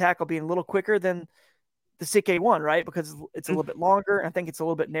the light tackle being a little quicker than the CK1, right? Because it's a little bit longer. I think it's a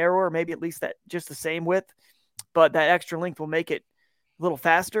little bit narrower, maybe at least that just the same width, but that extra length will make it a little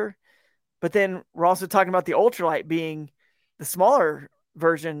faster. But then we're also talking about the ultralight being the smaller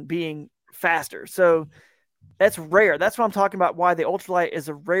version being faster. So that's rare. That's what I'm talking about. Why the ultralight is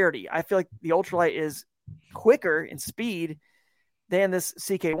a rarity. I feel like the ultralight is quicker in speed than this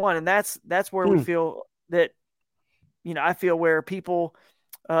CK1. And that's where we feel that, I feel where people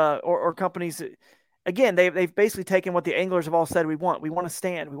or companies, again, they've basically taken what the anglers have all said we want. We want to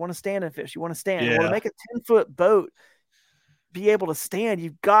stand. We want to stand and fish. You want to stand. Yeah. Well, to make a 10-foot boat be able to stand,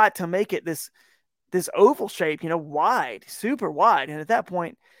 you've got to make it this oval shape, wide, super wide. And at that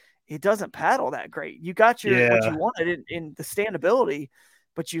point, it doesn't paddle that great. You got what you wanted in the standability,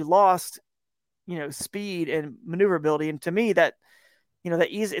 but you lost, speed and maneuverability. And to me, that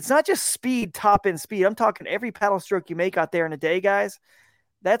easy, it's not just speed, top end speed. I'm talking every paddle stroke you make out there in a day, guys,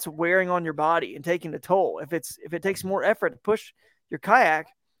 that's wearing on your body and taking a toll. If it takes more effort to push your kayak,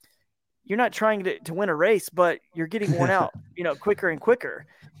 you're not trying to win a race, but you're getting worn out, quicker and quicker.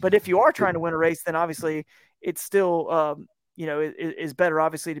 But if you are trying to win a race, then obviously it's still, is better,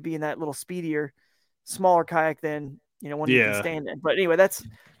 obviously, to be in that little speedier, smaller kayak than, one you can stand in. But anyway,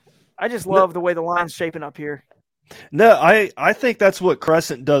 I just love the way the line's shaping up here. No, I think that's what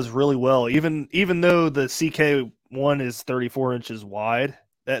Crescent does really well. Even though the CK1 is 34 inches wide,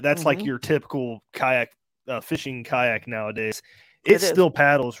 that's like your typical kayak, fishing kayak nowadays. It still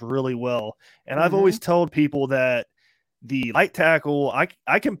paddles really well. And I've always told people that the light tackle,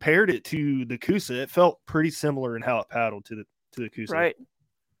 I compared it to the Coosa. It felt pretty similar in how it paddled to the Coosa. Right.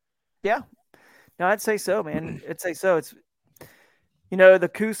 Yeah. No, I'd say so, man. I'd say so. It's,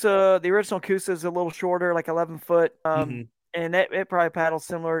 the Coosa, the original Coosa is a little shorter, like 11 foot. And it probably paddles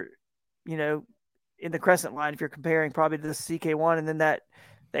similar, in the Crescent line, if you're comparing probably to the CK1 and then the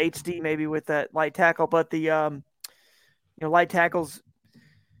HD maybe with that light tackle. But the, light tackle's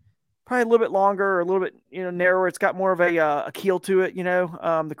probably a little bit longer or a little bit, narrower. It's got more of a keel to it,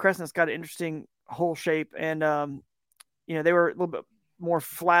 the Crescent's got an interesting hole shape and, they were a little bit more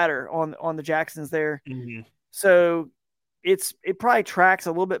flatter on the Jacksons there. So it probably tracks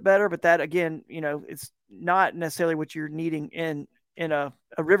a little bit better, but that again, it's not necessarily what you're needing in a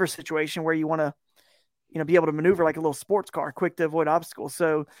river situation where you want to, be able to maneuver like a little sports car, quick to avoid obstacles.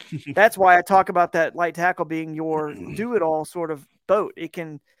 So that's why I talk about that light tackle being your do-it-all sort of boat. It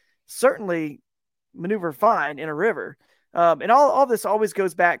can certainly maneuver fine in a river. And all this always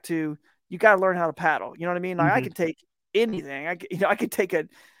goes back to, you got to learn how to paddle. You know what I mean? Like, I can take anything. I could take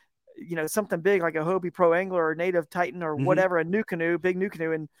something big like a Hobie Pro Angler or Native Titan or whatever, a big new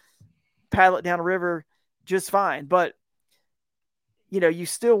canoe, and paddle it down a river just fine. But you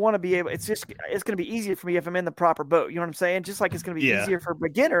still want to be able, it's going to be easier for me if I'm in the proper boat. You know what I'm saying? Just like it's going to be easier for a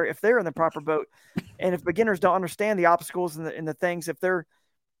beginner if they're in the proper boat. And if beginners don't understand the obstacles and the things, if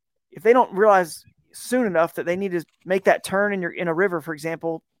they don't realize soon enough that they need to make that turn in a river, for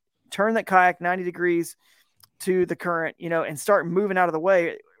example, turn that kayak 90 degrees to the current, and start moving out of the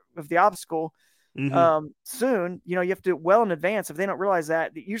way of the obstacle. Soon, you have to do it well in advance. If they don't realize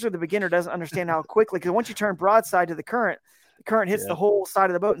that, usually the beginner doesn't understand how quickly, because once you turn broadside to the current hits the whole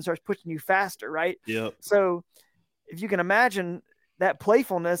side of the boat and starts pushing you faster, right? Yep. So if you can imagine that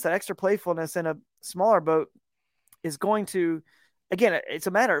playfulness, that extra playfulness in a smaller boat is going to, again, it's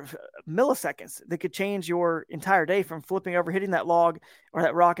a matter of milliseconds that could change your entire day, from flipping over, hitting that log or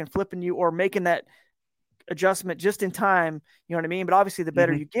that rock and flipping you, or making that adjustment just in time. You know what I mean? But obviously the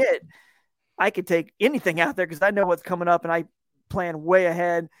better you get, I could take anything out there because I know what's coming up and I plan way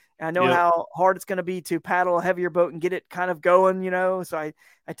ahead. And I know how hard it's going to be to paddle a heavier boat and get it kind of going, so I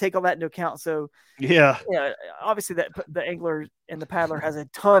take all that into account. So obviously that the angler and the paddler has a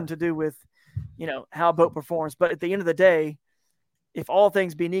ton to do with, how a boat performs. But at the end of the day, if all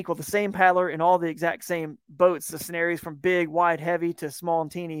things being equal, the same paddler in all the exact same boats, the scenarios from big, wide, heavy to small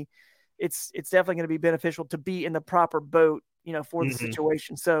and teeny, it's definitely going to be beneficial to be in the proper boat, for the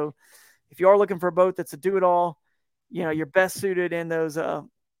situation. So if you are looking for a boat that's a do-it-all, you're best suited in those, the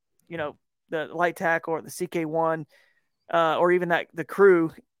light tack or the CK1, or even the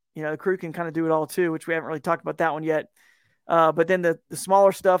crew. The crew can kind of do it all too, which we haven't really talked about that one yet. But then the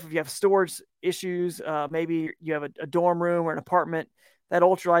smaller stuff, if you have storage issues, maybe you have a dorm room or an apartment, that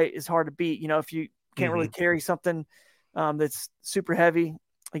ultralight is hard to beat. If you can't really carry something that's super heavy,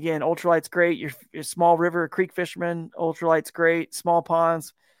 again, ultralight's great. You're small river, creek fisherman, ultralight's great. Small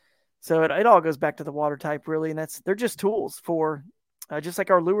ponds. So it all goes back to the water type, really. And they're just tools for, just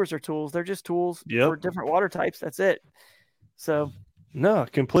like our lures are tools. They're just tools for different water types. That's it. So. No, I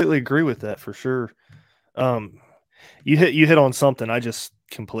completely agree with that for sure. You hit on something. It just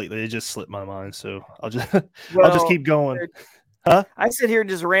slipped my mind. So I'll just keep going. Huh? I sit here and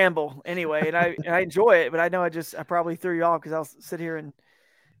just ramble anyway, and I enjoy it, but I know I probably threw you off because I'll sit here and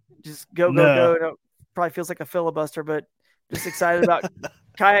just go. It probably feels like a filibuster, but just excited about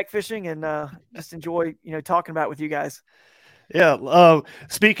kayak fishing and just enjoy, talking about it with you guys. Yeah.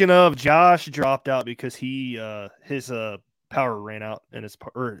 Speaking of, Josh dropped out because his power ran out in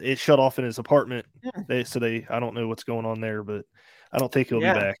it shut off in his apartment. I don't know what's going on there, but I don't think he'll be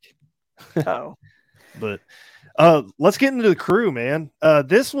back. Oh, but let's get into the crew, man.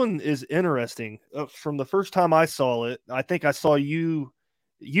 This one is interesting. From the first time I saw it, I think I saw you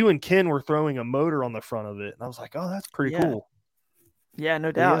and Ken were throwing a motor on the front of it, and I was like, oh, that's pretty cool. Yeah,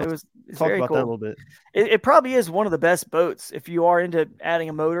 no doubt. It's talk very about cool. that a little bit. It probably is one of the best boats if you are into adding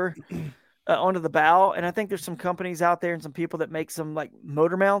a motor onto the bow. And I think there's some companies out there and some people that make some like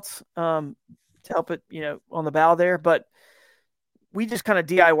motor mounts to help it, on the bow there. But we just kind of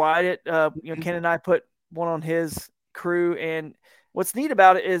DIY'd it. Ken and I put one on his crew. And what's neat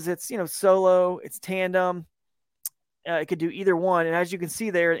about it is it's, solo, it's tandem. It could do either one. And as you can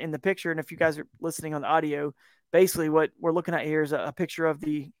see there in the picture, and if you guys are listening on the audio, basically what we're looking at here is a picture of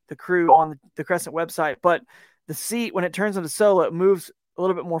the crew on the Crescent website. But the seat, when it turns into solo, it moves a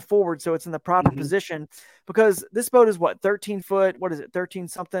little bit more forward, so it's in the proper position, because this boat is 13 foot. What is it? 13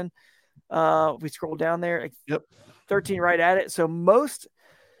 something. We scroll down there. 13 right at it. So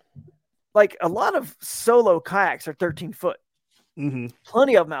a lot of solo kayaks are 13 foot.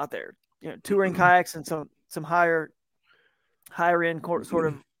 Plenty of them out there. Touring kayaks and some higher end sort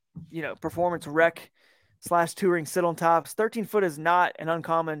of performance wreck / touring sit on tops. 13 foot is not an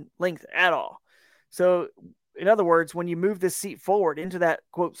uncommon length at all. So in other words, when you move this seat forward into that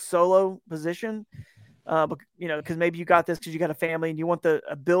quote solo position, because maybe you got this because you got a family and you want the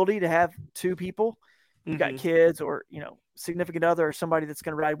ability to have two people, you got kids or, significant other or somebody that's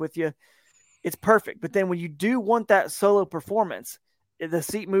going to ride with you, it's perfect. But then when you do want that solo performance, the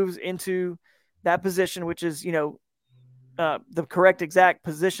seat moves into that position, which is, the correct exact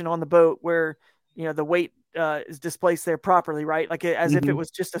position on the boat where, the weight is displaced there properly, right? Like as if it was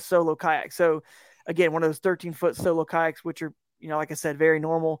just a solo kayak. So again, one of those 13 foot solo kayaks, which are, like I said, very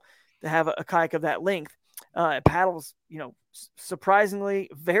normal to have a kayak of that length. It paddles, surprisingly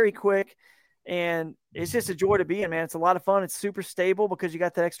very quick, and it's just a joy to be in, man. It's a lot of fun. It's super stable because you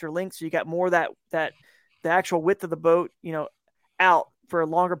got that extra length. So you got more that the actual width of the boat, out for a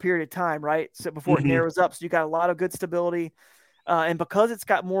longer period of time, right? So before it narrows up. So you got a lot of good stability. And because it's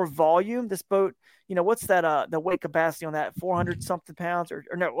got more volume, this boat, what's that, the weight capacity on that, 400 something pounds or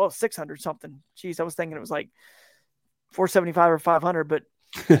no, well, 600 something. Jeez, I was thinking it was like 475 or 500, but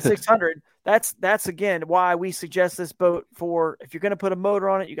 600. That's again, why we suggest this boat for, if you're going to put a motor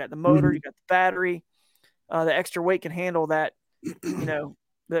on it, you got the motor, you got the battery, the extra weight can handle that,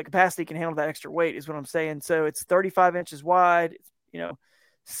 the capacity can handle that extra weight is what I'm saying. So it's 35 inches wide,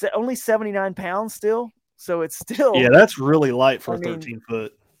 only 79 pounds still. So it's still, that's really light for a 13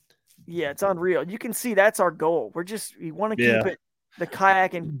 foot. Yeah, it's unreal. You can see that's our goal. We want to keep it the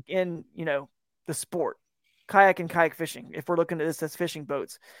kayak in the sport, kayak and kayak fishing. If we're looking at this as fishing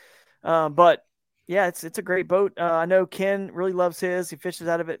boats, but yeah, it's a great boat. I know Ken really loves his. He fishes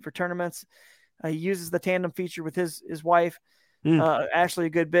out of it for tournaments. He uses the tandem feature with his wife, Ashley,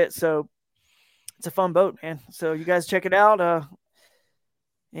 a good bit. So it's a fun boat, man. So you guys check it out.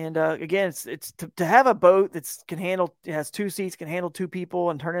 And again, it's to have a boat it has 2 seats, can handle 2 people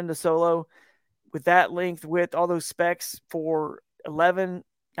and turn into solo with that length, with all those specs for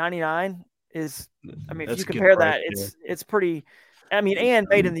 $11.99 is, I mean, if you compare that, it's pretty, I mean, and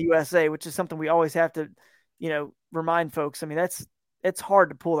made in the USA, which is something we always have to, remind folks. I mean, it's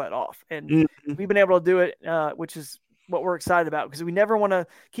hard to pull that off. And we've been able to do it, which is what we're excited about, because we never want to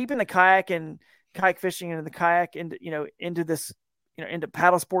keep in the kayak and kayak fishing and the kayak into this, into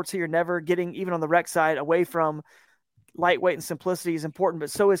paddle sports here, never getting, even on the rec side, away from lightweight and simplicity is important,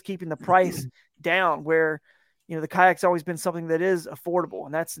 but so is keeping the price down, where, the kayak's always been something that is affordable.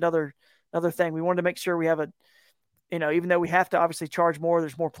 And that's another thing. We wanted to make sure we have even though we have to obviously charge more,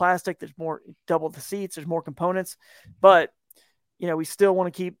 there's more plastic, there's more, double the seats, there's more components, but, we still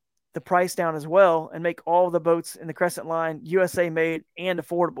want to keep the price down as well and make all the boats in the Crescent line USA made and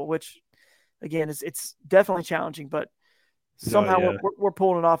affordable, which again it's definitely challenging, but somehow we're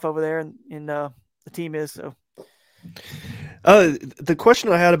pulling it off over there, and the team is. So the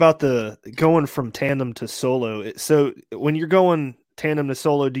question I had about the going from tandem to solo, so when you're going tandem to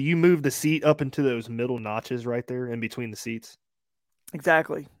solo, do you move the seat up into those middle notches right there in between the seats?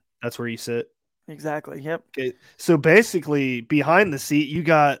 Exactly. That's where you sit? Exactly. Yep. Okay. So basically behind the seat, you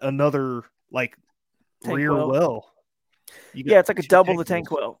got another like tank rear well. It's like a double the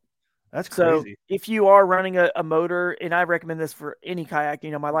tank well. That's crazy. So if you are running a motor, and I recommend this for any kayak,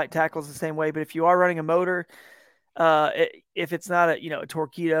 my light tackle is the same way, but if you are running a motor, if it's not a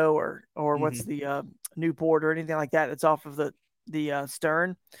Torqeedo or what's the Newport or anything like that, that's off of the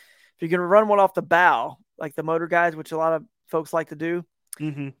stern, if you're going to run one off the bow, like the motor guys, which a lot of folks like to do,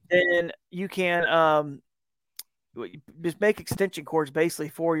 then you can just make extension cords basically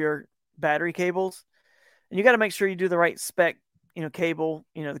for your battery cables, and you got to make sure you do the right spec cable,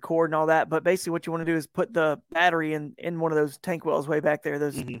 the cord and all that. But basically what you want to do is put the battery in one of those tank wells way back there,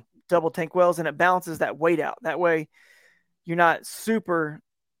 those double tank wells, and it balances that weight out. That way you're not super,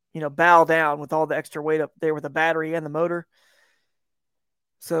 bow down with all the extra weight up there with the battery and the motor.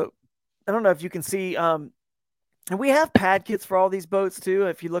 So I don't know if you can see, and we have pad kits for all these boats too.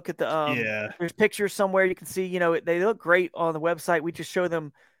 If you look at the, there's pictures somewhere, you can see, they look great on the website. We just show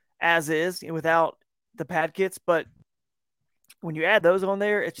them as is without the pad kits, but when you add those on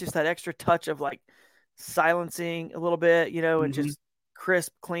there, it's just that extra touch of like silencing a little bit, and just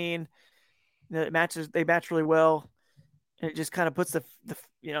crisp, clean. They match really well, and it just kind of puts the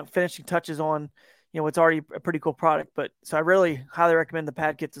finishing touches on, it's already a pretty cool product. But so I really highly recommend the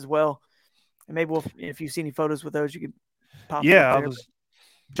pad kits as well. And maybe if you see any photos with those, you could pop. Yeah, I was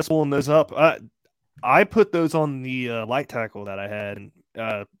just pulling those up. I put those on the light tackle that I had,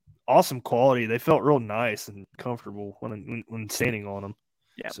 and awesome quality. They felt real nice and comfortable when standing on them.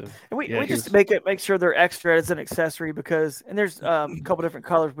 Yeah. So, and we just make sure they're extra as an accessory, because, and there's a couple different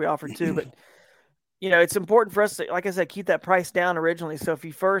colors we offer too, but it's important for us to, like I said, keep that price down originally. So if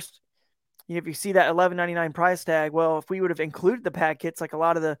you first, if you see that $11.99 price tag, well, if we would have included the pad kits like a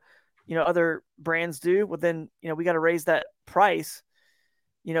lot of the, other brands do, well then, we got to raise that price,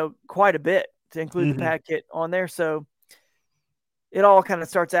 quite a bit to include the pad kit on there. So it all kind of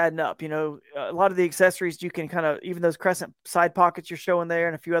starts adding up. A lot of the accessories you can kind of, even those Crescent side pockets you're showing there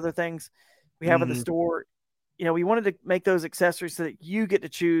and a few other things we have in the store, we wanted to make those accessories so that you get to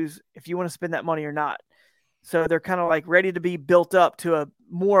choose if you want to spend that money or not. So they're kind of like ready to be built up to a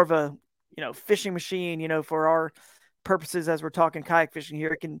more of a, fishing machine, for our purposes, as we're talking kayak fishing here.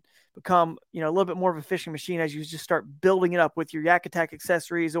 It can become, a little bit more of a fishing machine as you just start building it up with your Yak Attack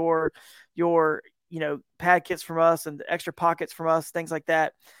accessories or your, pad kits from us and the extra pockets from us, things like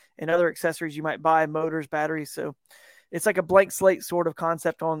that, and other accessories you might buy, motors, batteries. So it's like a blank slate sort of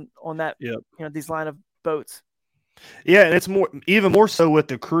concept on that, these line of boats. Yeah, and it's even more so with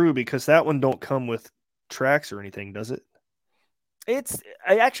the crew because that one don't come with tracks or anything, does it?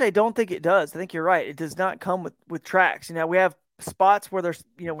 I don't think it does. I think you're right. It does not come with tracks. We have spots where there's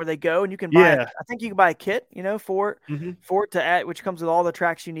where they go, and you can buy. I think you can buy a kit, for it to add, which comes with all the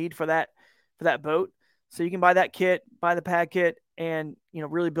tracks you need for that boat. So you can buy that kit, buy the pad kit, and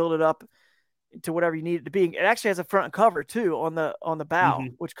really build it up to whatever you need it to be. It actually has a front cover too on the bow,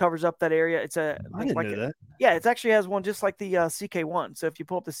 which covers up that area. It's I didn't know that. Yeah, it actually has one just like the CK1. So if you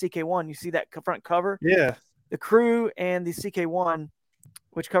pull up the CK1, you see that front cover. Yeah. The crew and the CK1,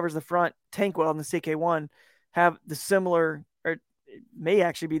 which covers the front tank well, and the CK1 have the similar, or it may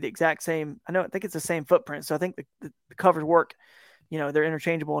actually be the exact same. I think it's the same footprint. So I think the covers work. They're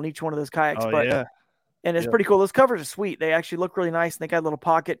interchangeable on each one of those kayaks. Yeah. And it's pretty cool. Those covers are sweet. They actually look really nice, and they got a little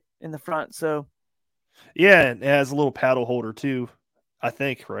pocket in the front. So yeah, and it has a little paddle holder too, I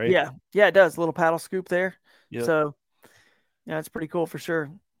think, right? Yeah, it does. A little paddle scoop there. Yep. So yeah, it's pretty cool for sure.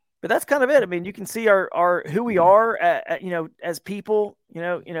 But that's kind of it. I mean, you can see our who we are, as people.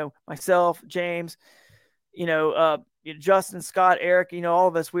 Myself, James, Justin, Scott, Eric. All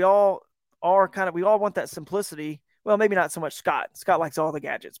of us. We all are we all want that simplicity. Well, maybe not so much Scott. Scott likes all the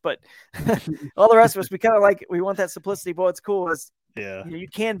gadgets, but all the rest of us, we want that simplicity. But what's cool is, you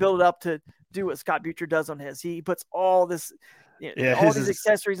can build it up to do what Scott Butcher does on his. He puts all this, all these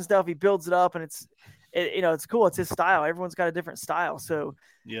accessories and stuff. He builds it up, and it's cool. It's his style. Everyone's got a different style. So,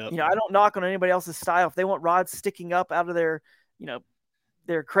 I don't knock on anybody else's style. If they want rods sticking up out of their,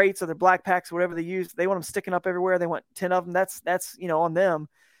 their crates or their black packs, or whatever they use, they want them sticking up everywhere. They want 10 of them. That's on them.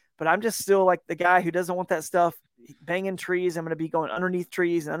 But I'm just still like the guy who doesn't want that stuff banging trees. I'm going to be going underneath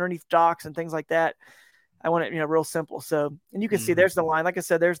trees and underneath docks and things like that. I want it, real simple. So, and you can see there's the line. Like I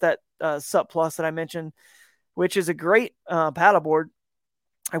said, there's that Sup Plus that I mentioned, which is a great paddleboard.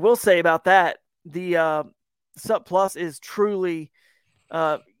 I will say about that, the Sup Plus is truly,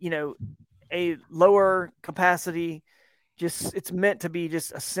 a lower capacity. It's meant to be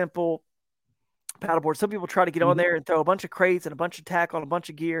just a simple paddleboard. Some people try to get on there and throw a bunch of crates and a bunch of tackle and a bunch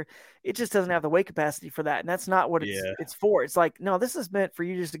of gear. It just doesn't have the weight capacity for that. And that's not what it's for. It's like, no, this is meant for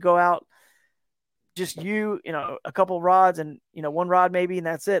you just to go out, just a couple rods and, one rod maybe, and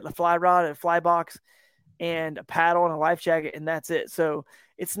that's it. A fly rod, a fly box, and a paddle and a life jacket, and that's it. So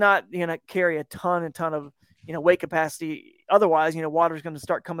it's not going to carry a ton of, weight capacity. Otherwise, water's going to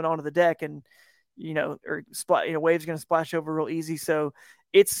start coming onto the deck and, waves going to splash over real easy. So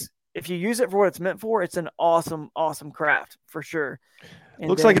if you use it for what it's meant for, it's an awesome, awesome craft for sure. And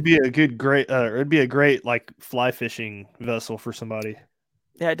looks like it'd be a great like fly fishing vessel for somebody.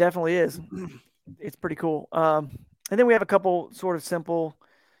 Yeah, it definitely is. It's pretty cool. And then we have a couple sort of simple,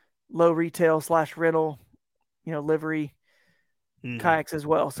 low retail / rental, livery kayaks as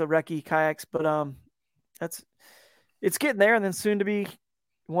well. So recce kayaks, but it's getting there, and then soon to be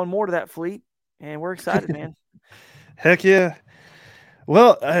one more to that fleet, and we're excited, man. Heck yeah.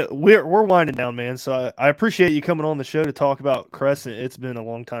 Well, we're winding down, man. So I appreciate you coming on the show to talk about Crescent. It's been a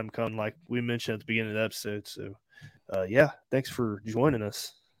long time coming, like we mentioned at the beginning of the episode. So, thanks for joining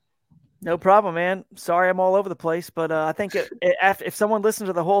us. No problem, man. Sorry I'm all over the place, but I think if someone listened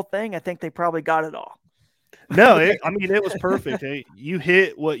to the whole thing, I think they probably got it all. No, it was perfect. Hey, you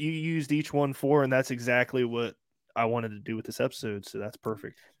hit what you used each one for, and that's exactly what I wanted to do with this episode, so that's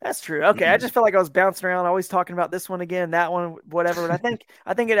perfect. That's true. Okay, I just felt like I was bouncing around, always talking about this one again, that one, whatever. But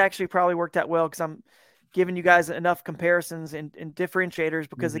I think it actually probably worked out well because I'm giving you guys enough comparisons and differentiators.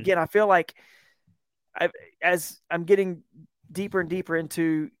 Because again, I feel like as I'm getting deeper and deeper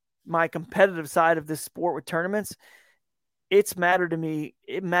into my competitive side of this sport with tournaments, it's mattered to me.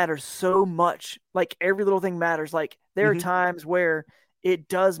 It matters so much. Like every little thing matters. Like there are times where it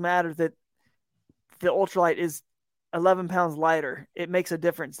does matter that the ultralight is 11 pounds lighter. It makes a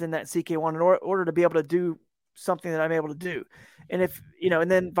difference than that CK1 in order to be able to do something that I'm able to do. And if,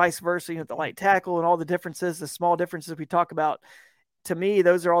 and then vice versa, the light tackle and all the differences, the small differences we talk about, to me,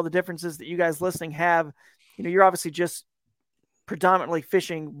 those are all the differences that you guys listening have. You're obviously just predominantly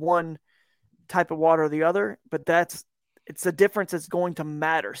fishing one type of water or the other, but it's a difference that's going to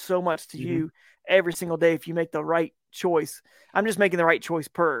matter so much to you every single day if you make the right choice. I'm just making the right choice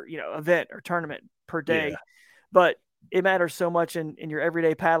per, event or tournament per day. Yeah. But it matters so much in your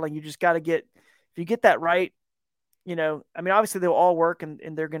everyday paddling. You just got to if you get that right, obviously they'll all work and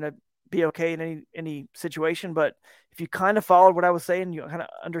they're going to be okay in any situation. But if you kind of followed what I was saying, you kind of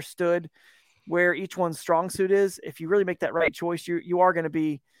understood where each one's strong suit is. If you really make that right choice, you are going to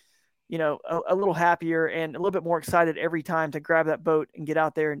be, a little happier and a little bit more excited every time to grab that boat and get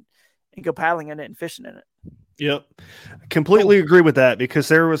out there and go paddling in it and fishing in it. Yep. Completely agree with that, because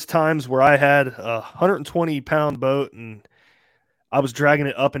there was times where I had a 120-pound boat and I was dragging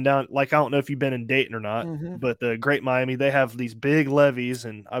it up and down. Like, I don't know if you've been in Dayton or not, but the Great Miami, they have these big levees,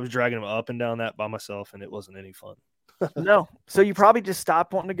 and I was dragging them up and down that by myself, and it wasn't any fun. No. So you probably just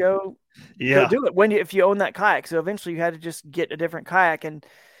stopped wanting to go do it if you own that kayak. So eventually you had to just get a different kayak. And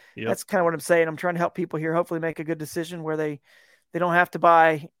that's kind of what I'm saying. I'm trying to help people here, hopefully make a good decision where they don't have to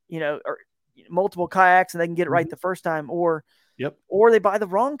buy, or multiple kayaks and they can get it right the first time, or they buy the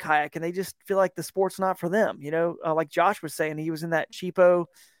wrong kayak and they just feel like the sport's not for them. Like Josh was saying, he was in that cheapo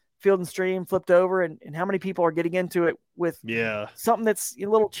Field and Stream, flipped over, and how many people are getting into it with something that's a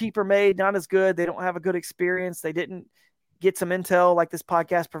little cheaper made, not as good. They don't have a good experience. They didn't get some intel like this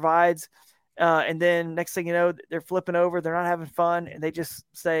podcast provides. And then next thing you know, they're flipping over, they're not having fun, and they just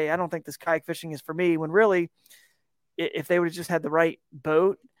say, I don't think this kayak fishing is for me, when really, if they would have just had the right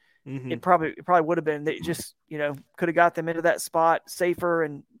boat, it probably would have been. They just, could have got them into that spot safer,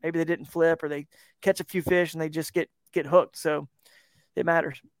 and maybe they didn't flip, or they catch a few fish and they just get hooked. So it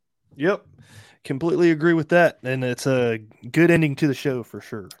matters. Yep. Completely agree with that. And it's a good ending to the show for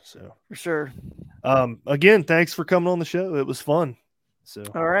sure. So for sure. Again, thanks for coming on the show. It was fun. So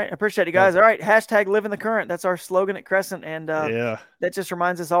all right. I appreciate it, guys. All right. # live in the current. That's our slogan at Crescent. And that just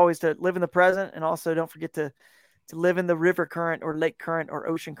reminds us always to live in the present. And also don't forget to live in the river current or lake current or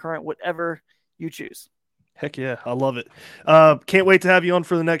ocean current, whatever you choose. Heck yeah. I love it. Can't wait to have you on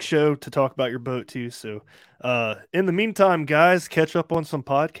for the next show to talk about your boat too. So in the meantime, guys, catch up on some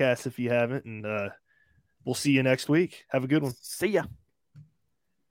podcasts if you haven't, and we'll see you next week. Have a good one. See ya.